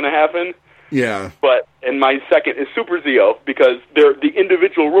like it's going to happen. Yeah. And my second is Super Zeo, because they're the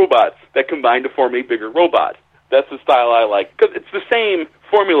individual robots that combine to form a bigger robot. That's the style I like, because it's the same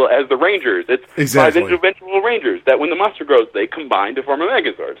formula as the Rangers. It's 5 individual Rangers that when the monster grows, they combine to form a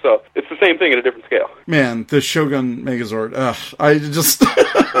Megazord. So it's the same thing at a different scale. Man, the Shogun Megazord, I just...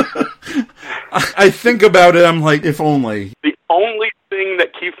 I think about it, I'm like, if only. The only thing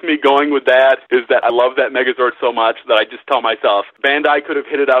that keeps me going with that is that I love that Megazord so much that I just tell myself, Bandai could have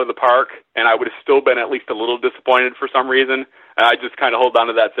hit it out of the park, and I would have still been at least a little disappointed for some reason. And I just kind of hold on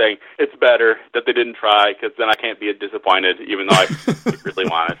to that saying, it's better that they didn't try, because then I can't be disappointed, even though I really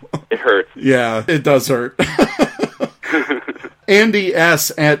want it. It hurts. Yeah, it does hurt. Andy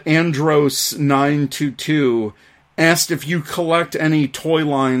S. at Andros922 asked if you collect any toy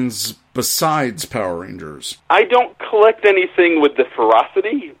lines besides Power Rangers. I don't collect anything with the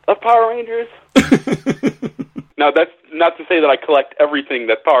ferocity of Power Rangers. Now, that's not to say that I collect everything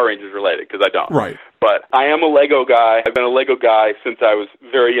that's Power Rangers related, because I don't. Right. But I am a Lego guy. I've been a Lego guy since I was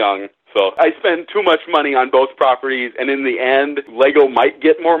very young. So I spend too much money on both properties, and in the end, Lego might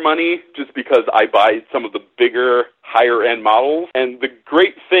get more money just because I buy some of the bigger, higher-end models. And the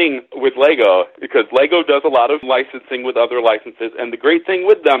great thing with Lego, because Lego does a lot of licensing with other licenses, and the great thing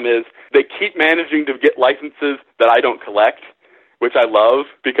with them is they keep managing to get licenses that I don't collect, which I love,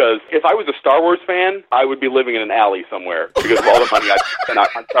 because if I was a Star Wars fan, I would be living in an alley somewhere because of all the money I spent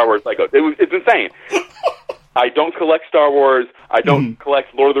on Star Wars Lego. It's insane. I don't collect Star Wars. I don't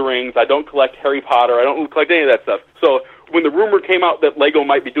collect Lord of the Rings. I don't collect Harry Potter. I don't collect any of that stuff. So when the rumor came out that Lego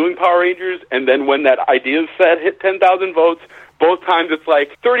might be doing Power Rangers, and then when that idea set hit 10,000 votes, both times it's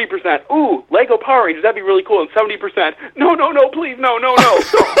like 30%, ooh, Lego Power Rangers, that'd be really cool, and 70%, no, please, no.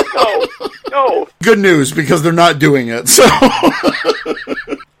 Good news, because they're not doing it. So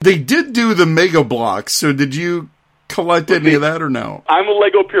they did do the Mega Bloks, so did you collect any of that or no? I'm a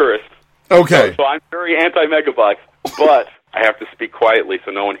Lego purist. Okay. So I'm very anti-Mega Bloks, but I have to speak quietly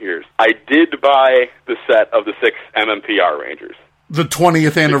so no one hears. I did buy the set of the 6 MMPR Rangers. The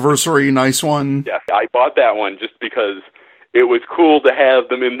 20th anniversary nice one? Yes, I bought that one just because it was cool to have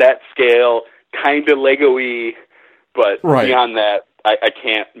them in that scale, kind of Lego-y, but beyond that, I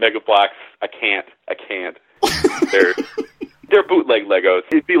can't. Mega Bloks, I can't. They're bootleg Legos.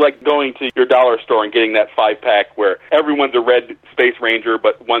 It'd be like going to your dollar store and getting that 5-pack where everyone's a red Space Ranger,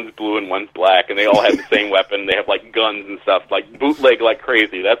 but one's blue and one's black, and they all have the same weapon. They have, like, guns and stuff, like, bootleg like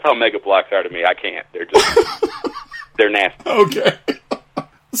crazy. That's how Mega Bloks are to me. I can't. They're just, they're nasty. Okay.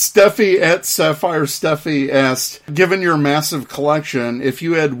 Steffi at Sapphire Steffi asked, given your massive collection, if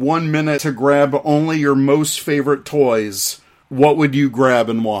you had 1 minute to grab only your most favorite toys, what would you grab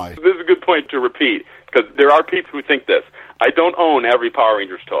and why? This is a good point to repeat, because there are people who think this. I don't own every Power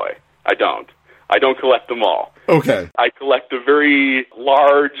Rangers toy. I don't collect them all. Okay. I collect a very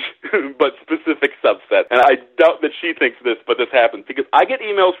large but specific subset. And I doubt that she thinks this, but this happens. Because I get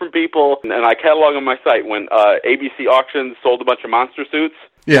emails from people, and I catalog on my site, when ABC Auctions sold a bunch of monster suits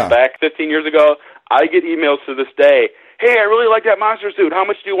back 15 years ago. I get emails to this day, hey, I really like that monster suit. How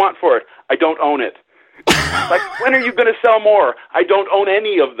much do you want for it? I don't own it. Like, when are you going to sell more? I don't own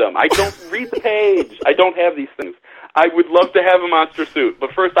any of them. I don't read the page. I don't have these things. I would love to have a monster suit,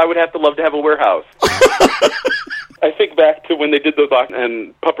 but first I would have to love to have a warehouse. I think back to when they did those auctions,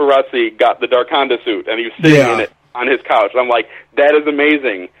 and Paparazzi got the Darkonda suit, and he was sitting in it on his couch. I'm like, that is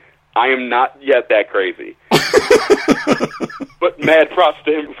amazing. I am not yet that crazy. But mad props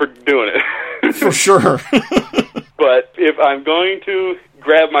to him for doing it. For sure. But if I'm going to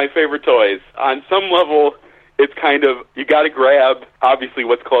grab my favorite toys, on some level, it's kind of, you got to grab, obviously,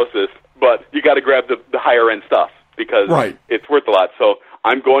 what's closest, but you got to grab the higher-end stuff, because it's worth a lot. So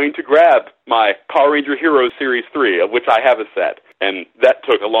I'm going to grab my Power Ranger Heroes Series 3, of which I have a set, and that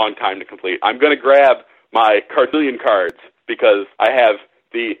took a long time to complete. I'm going to grab my Cardillion cards, because I have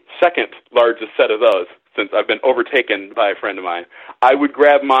the second largest set of those, since I've been overtaken by a friend of mine. I would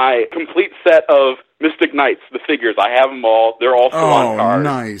grab my complete set of Mystic Knights, the figures. I have them all. They're all still on cards. Oh,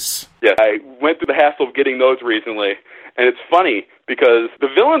 nice. Yeah, I went through the hassle of getting those recently, and it's funny, because the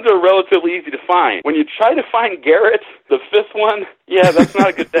villains are relatively easy to find. When you try to find Garrett, the 5th one, that's not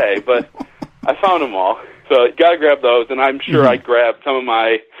a good day, but I found them all. So you got to grab those, and I'm sure I'd grab some of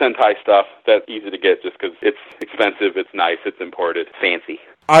my Sentai stuff that's easy to get just because it's expensive, it's nice, it's imported, fancy.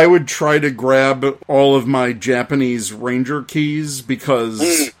 I would try to grab all of my Japanese Ranger keys,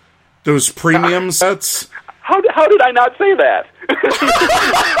 because those premium sets... How did I not say that?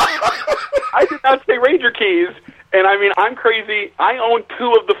 I did not say Ranger keys. And I mean, I'm crazy. I own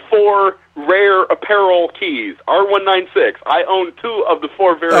 2 of the 4 rare apparel keys, R196. I own 2 of the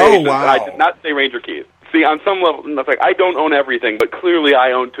 4 variations. Oh, wow. I did not say Ranger keys. See, on some level, it's like, I don't own everything, but clearly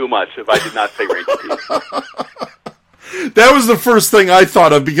I own too much if I did not say Ranger keys. That was the first thing I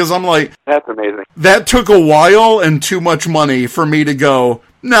thought of, because I'm like... That's amazing. That took a while and too much money for me to go,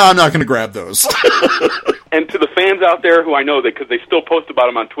 no, I'm not going to grab those. And to the fans out there who I know, because they still post about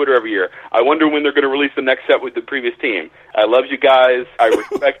them on Twitter every year, I wonder when they're going to release the next set with the previous team. I love you guys. I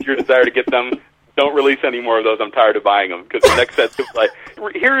respect your desire to get them. Don't release any more of those. I'm tired of buying them, because the next set's just like,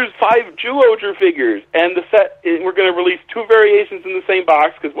 here's 5 Jewel figures, and the set, we're going to release 2 variations in the same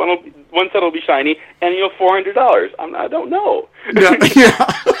box, because one set will be shiny, and $400. I don't know. Yeah.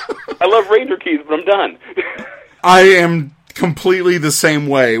 I love Ranger keys, but I'm done. I am completely the same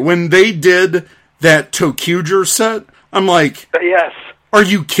way. When they did that Tokuger set, I'm like, yes. Are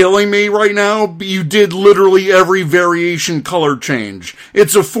you killing me right now? You did literally every variation color change.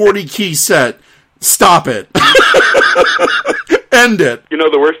 It's a 40 key set. Stop it. End it. You know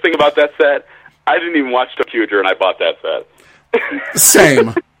the worst thing about that set? I didn't even watch Tokuger and I bought that set.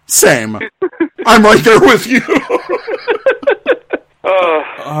 Same. I'm right there with you.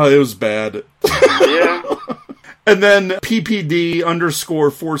 It was bad. Yeah. And then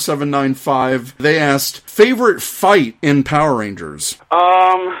PPD_4795, they asked, favorite fight in Power Rangers?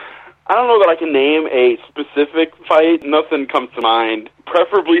 I don't know that I can name a specific fight. Nothing comes to mind.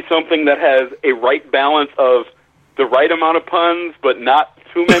 Preferably something that has a right balance of the right amount of puns, but not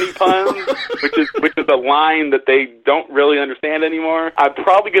too many puns, which is a line that they don't really understand anymore. I'm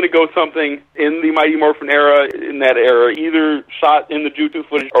probably going to go something in the Mighty Morphin era, in that era, either shot in the Jutsu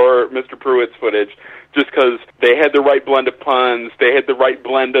footage or Mr. Pruitt's footage, just because they had the right blend of puns, they had the right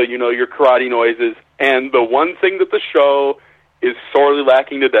blend of, your karate noises, and the one thing that the show is sorely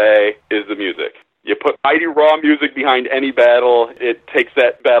lacking today is the music. You put mighty raw music behind any battle, it takes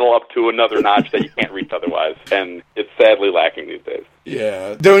that battle up to another notch that you can't reach otherwise, and it's sadly lacking these days.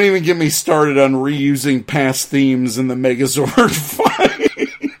 Yeah, don't even get me started on reusing past themes in the Megazord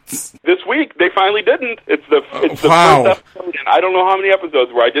fights. This week, they finally didn't. It's the wow. first episode, and I don't know how many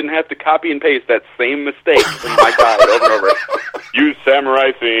episodes where I didn't have to copy and paste that same mistake in my guide over and over. Use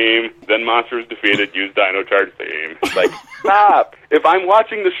Samurai theme, then Monsters defeated, use Dino Charge theme. It's like, stop. If I'm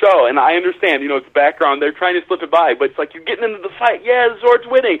watching the show, and I understand, it's background, they're trying to slip it by, but it's like you're getting into the fight, yeah, the Zord's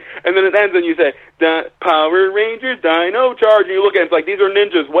winning, and then it ends and you say, Power Rangers, Dino Charge, and you look at it, it's like, these are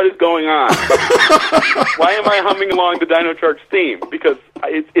ninjas, what is going on? Why am I humming along the Dino Charge theme? Because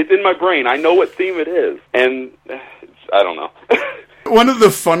it's in my brain, I know what theme it is, and I don't know. One of the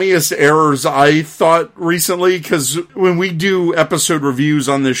funniest errors I thought recently, because when we do episode reviews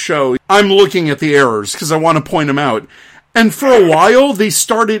on this show, I'm looking at the errors because I want to point them out. And for a while, they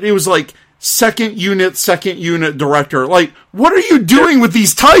started, it was like, second unit director. Like, what are you doing with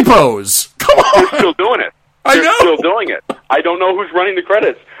these typos? Come on! They're still doing it. They're still doing it. I don't know who's running the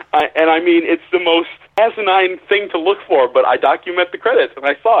credits. It's the most asinine thing to look for, but I document the credits, and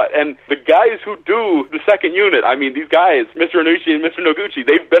I saw it. And the guys who do the second unit, these guys, Mr. Onushi and Mr. Noguchi,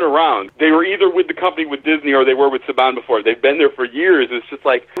 they've been around. They were either with the company with Disney or they were with Saban before. They've been there for years. It's just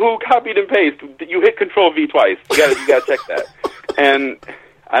like, who copied and pasted? You hit Control-V twice. You gotta check that. And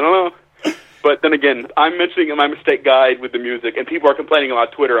I don't know. But then again, I'm mentioning in my mistake guide with the music, and people are complaining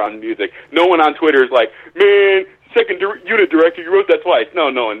about Twitter on music. No one on Twitter is like, man, second unit director, you wrote that twice.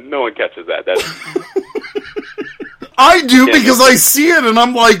 No one catches that. I do, because I see it and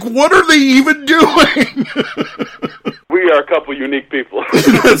I'm like, what are they even doing? We are a couple unique people.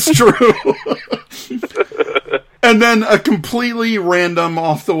 That's true. And then a completely random,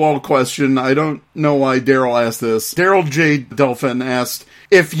 off-the-wall question. I don't know why Daryl asked this. Daryl J. Delphin asked,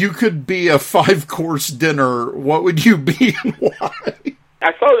 if you could be a 5-course dinner, what would you be and why?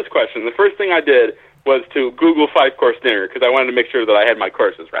 I saw this question. The first thing I did was to Google 5-course dinner because I wanted to make sure that I had my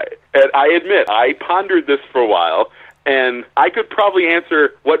courses right. And I admit, I pondered this for a while, and I could probably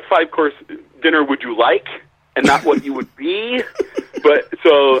answer what 5-course dinner would you like and not what you would be. But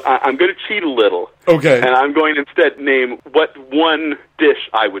so I'm going to cheat a little. Okay. And I'm going to instead name what one dish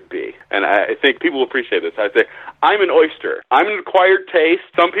I would be. And I think people will appreciate this. I'd say, I'm an oyster. I'm an acquired taste.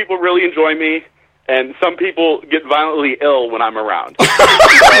 Some people really enjoy me, and some people get violently ill when I'm around.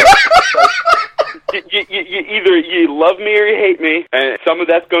 Either you love me or you hate me, and some of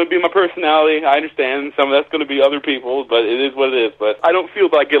that's going to be my personality, I understand, some of that's going to be other people, but it is what it is. But I don't feel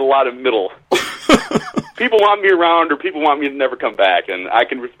that I get a lot of middle. People want me around or people want me to never come back, and I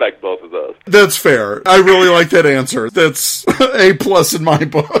can respect both of those. That's fair. I really like that answer. That's A+ in my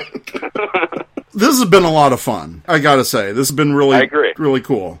book. This has been a lot of fun, I gotta say. This has been really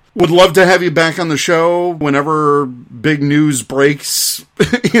cool. Would love to have you back on the show whenever big news breaks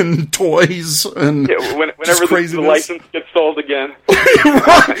in toys and whenever the license gets sold again.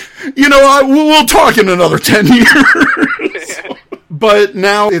 Right. We'll talk in another 10 years. But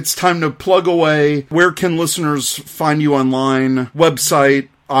now it's time to plug away. Where can listeners find you online? Website,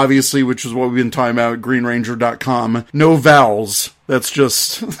 obviously, which is what we've been talking about, greenranger.com. No vowels. That's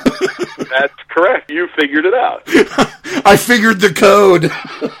just... That's correct. You figured it out. I figured the code.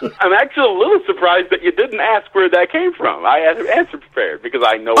 I'm actually a little surprised that you didn't ask where that came from. I had an answer prepared because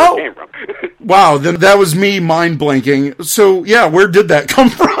I know where it came from. Wow, then that was me mind blanking. So, yeah, where did that come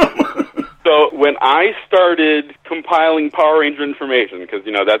from? So when I started compiling Power Ranger information, because,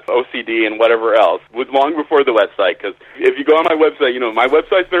 that's OCD and whatever else, was long before the website, because if you go on my website, my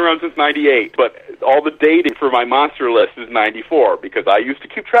website's been around since 98, but all the data for my monster list is 94, because I used to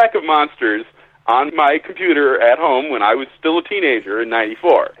keep track of monsters on my computer at home when I was still a teenager in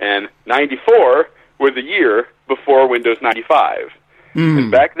 94. And 94 was a year before Windows 95.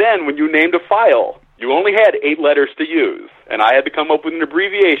 And back then, when you named a file, you only had 8 letters to use, and I had to come up with an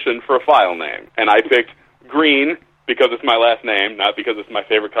abbreviation for a file name. And I picked Green because it's my last name, not because it's my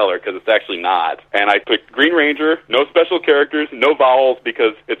favorite color, because it's actually not. And I picked Green Ranger, no special characters, no vowels,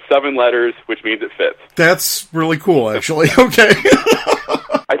 because it's 7 letters, which means it fits. That's really cool, actually. Okay.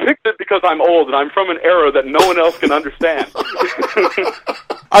 I picked it because I'm old, and I'm from an era that no one else can understand.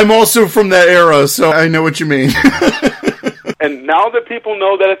 I'm also from that era, so I know what you mean. And now that people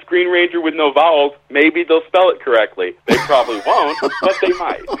know that it's Green Ranger with no vowels, maybe they'll spell it correctly. They probably won't, but they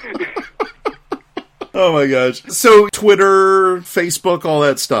might. Oh my gosh. So Twitter, Facebook, all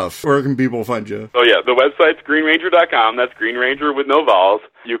that stuff. Where can people find you? So yeah, the website's greenranger.com. That's Green Ranger with no vowels.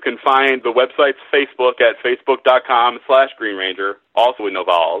 You can find the website's Facebook at facebook.com/Green Ranger, also with no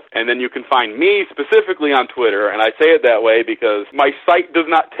vowels. And then you can find me specifically on Twitter, and I say it that way because my site does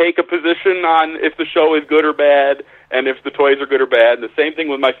not take a position on if the show is good or bad, and if the toys are good or bad. And the same thing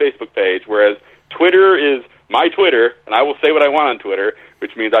with my Facebook page, whereas Twitter is my Twitter, and I will say what I want on Twitter,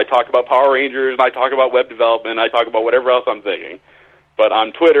 which means I talk about Power Rangers, I talk about web development, I talk about whatever else I'm thinking. But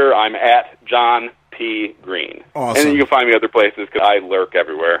on Twitter, I'm at John P. Green. Awesome. And then you can find me other places, because I lurk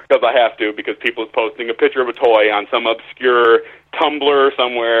everywhere. Because I have to, because people are posting a picture of a toy on some obscure Tumblr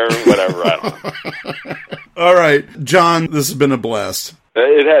somewhere, whatever, I don't know. All right, John, this has been a blast.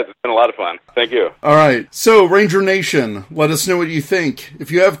 It has. It's been a lot of fun. Thank you. All right. So, Ranger Nation, let us know what you think.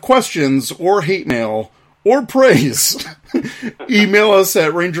 If you have questions or hate mail or praise, email us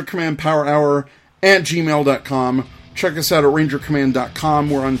at rangercommandpowerhour@gmail.com. Check us out at rangercommand.com.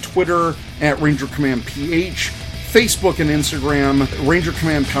 We're on Twitter at rangercommandph, Facebook and Instagram, Ranger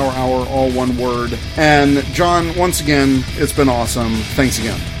Command Power Hour, all one word. And John, once again, it's been awesome. Thanks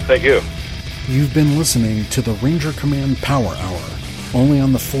again. Thank you. You've been listening to the Ranger Command Power Hour, only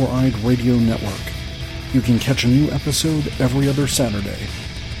on the Four-Eyed Radio Network. You can catch a new episode every other Saturday.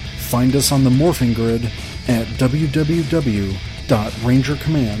 Find us on the Morphing Grid at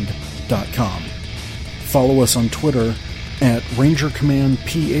www.rangercommand.com. Follow us on Twitter at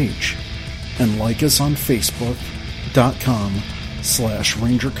RangerCommandPH and like us on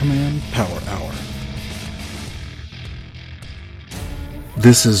Facebook.com/RangerCommandPowerHour.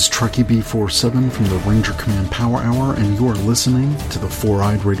 This is Truckee B47 from the Ranger Command Power Hour, and you are listening to the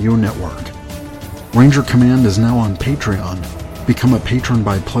Four-Eyed Radio Network. Ranger Command is now on Patreon. Become a patron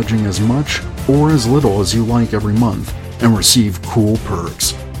by pledging as much or as little as you like every month and receive cool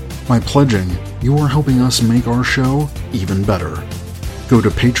perks. By pledging, you are helping us make our show even better. Go to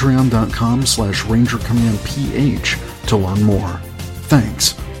patreon.com/RangerCommandPH to learn more.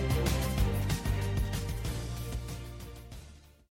 Thanks.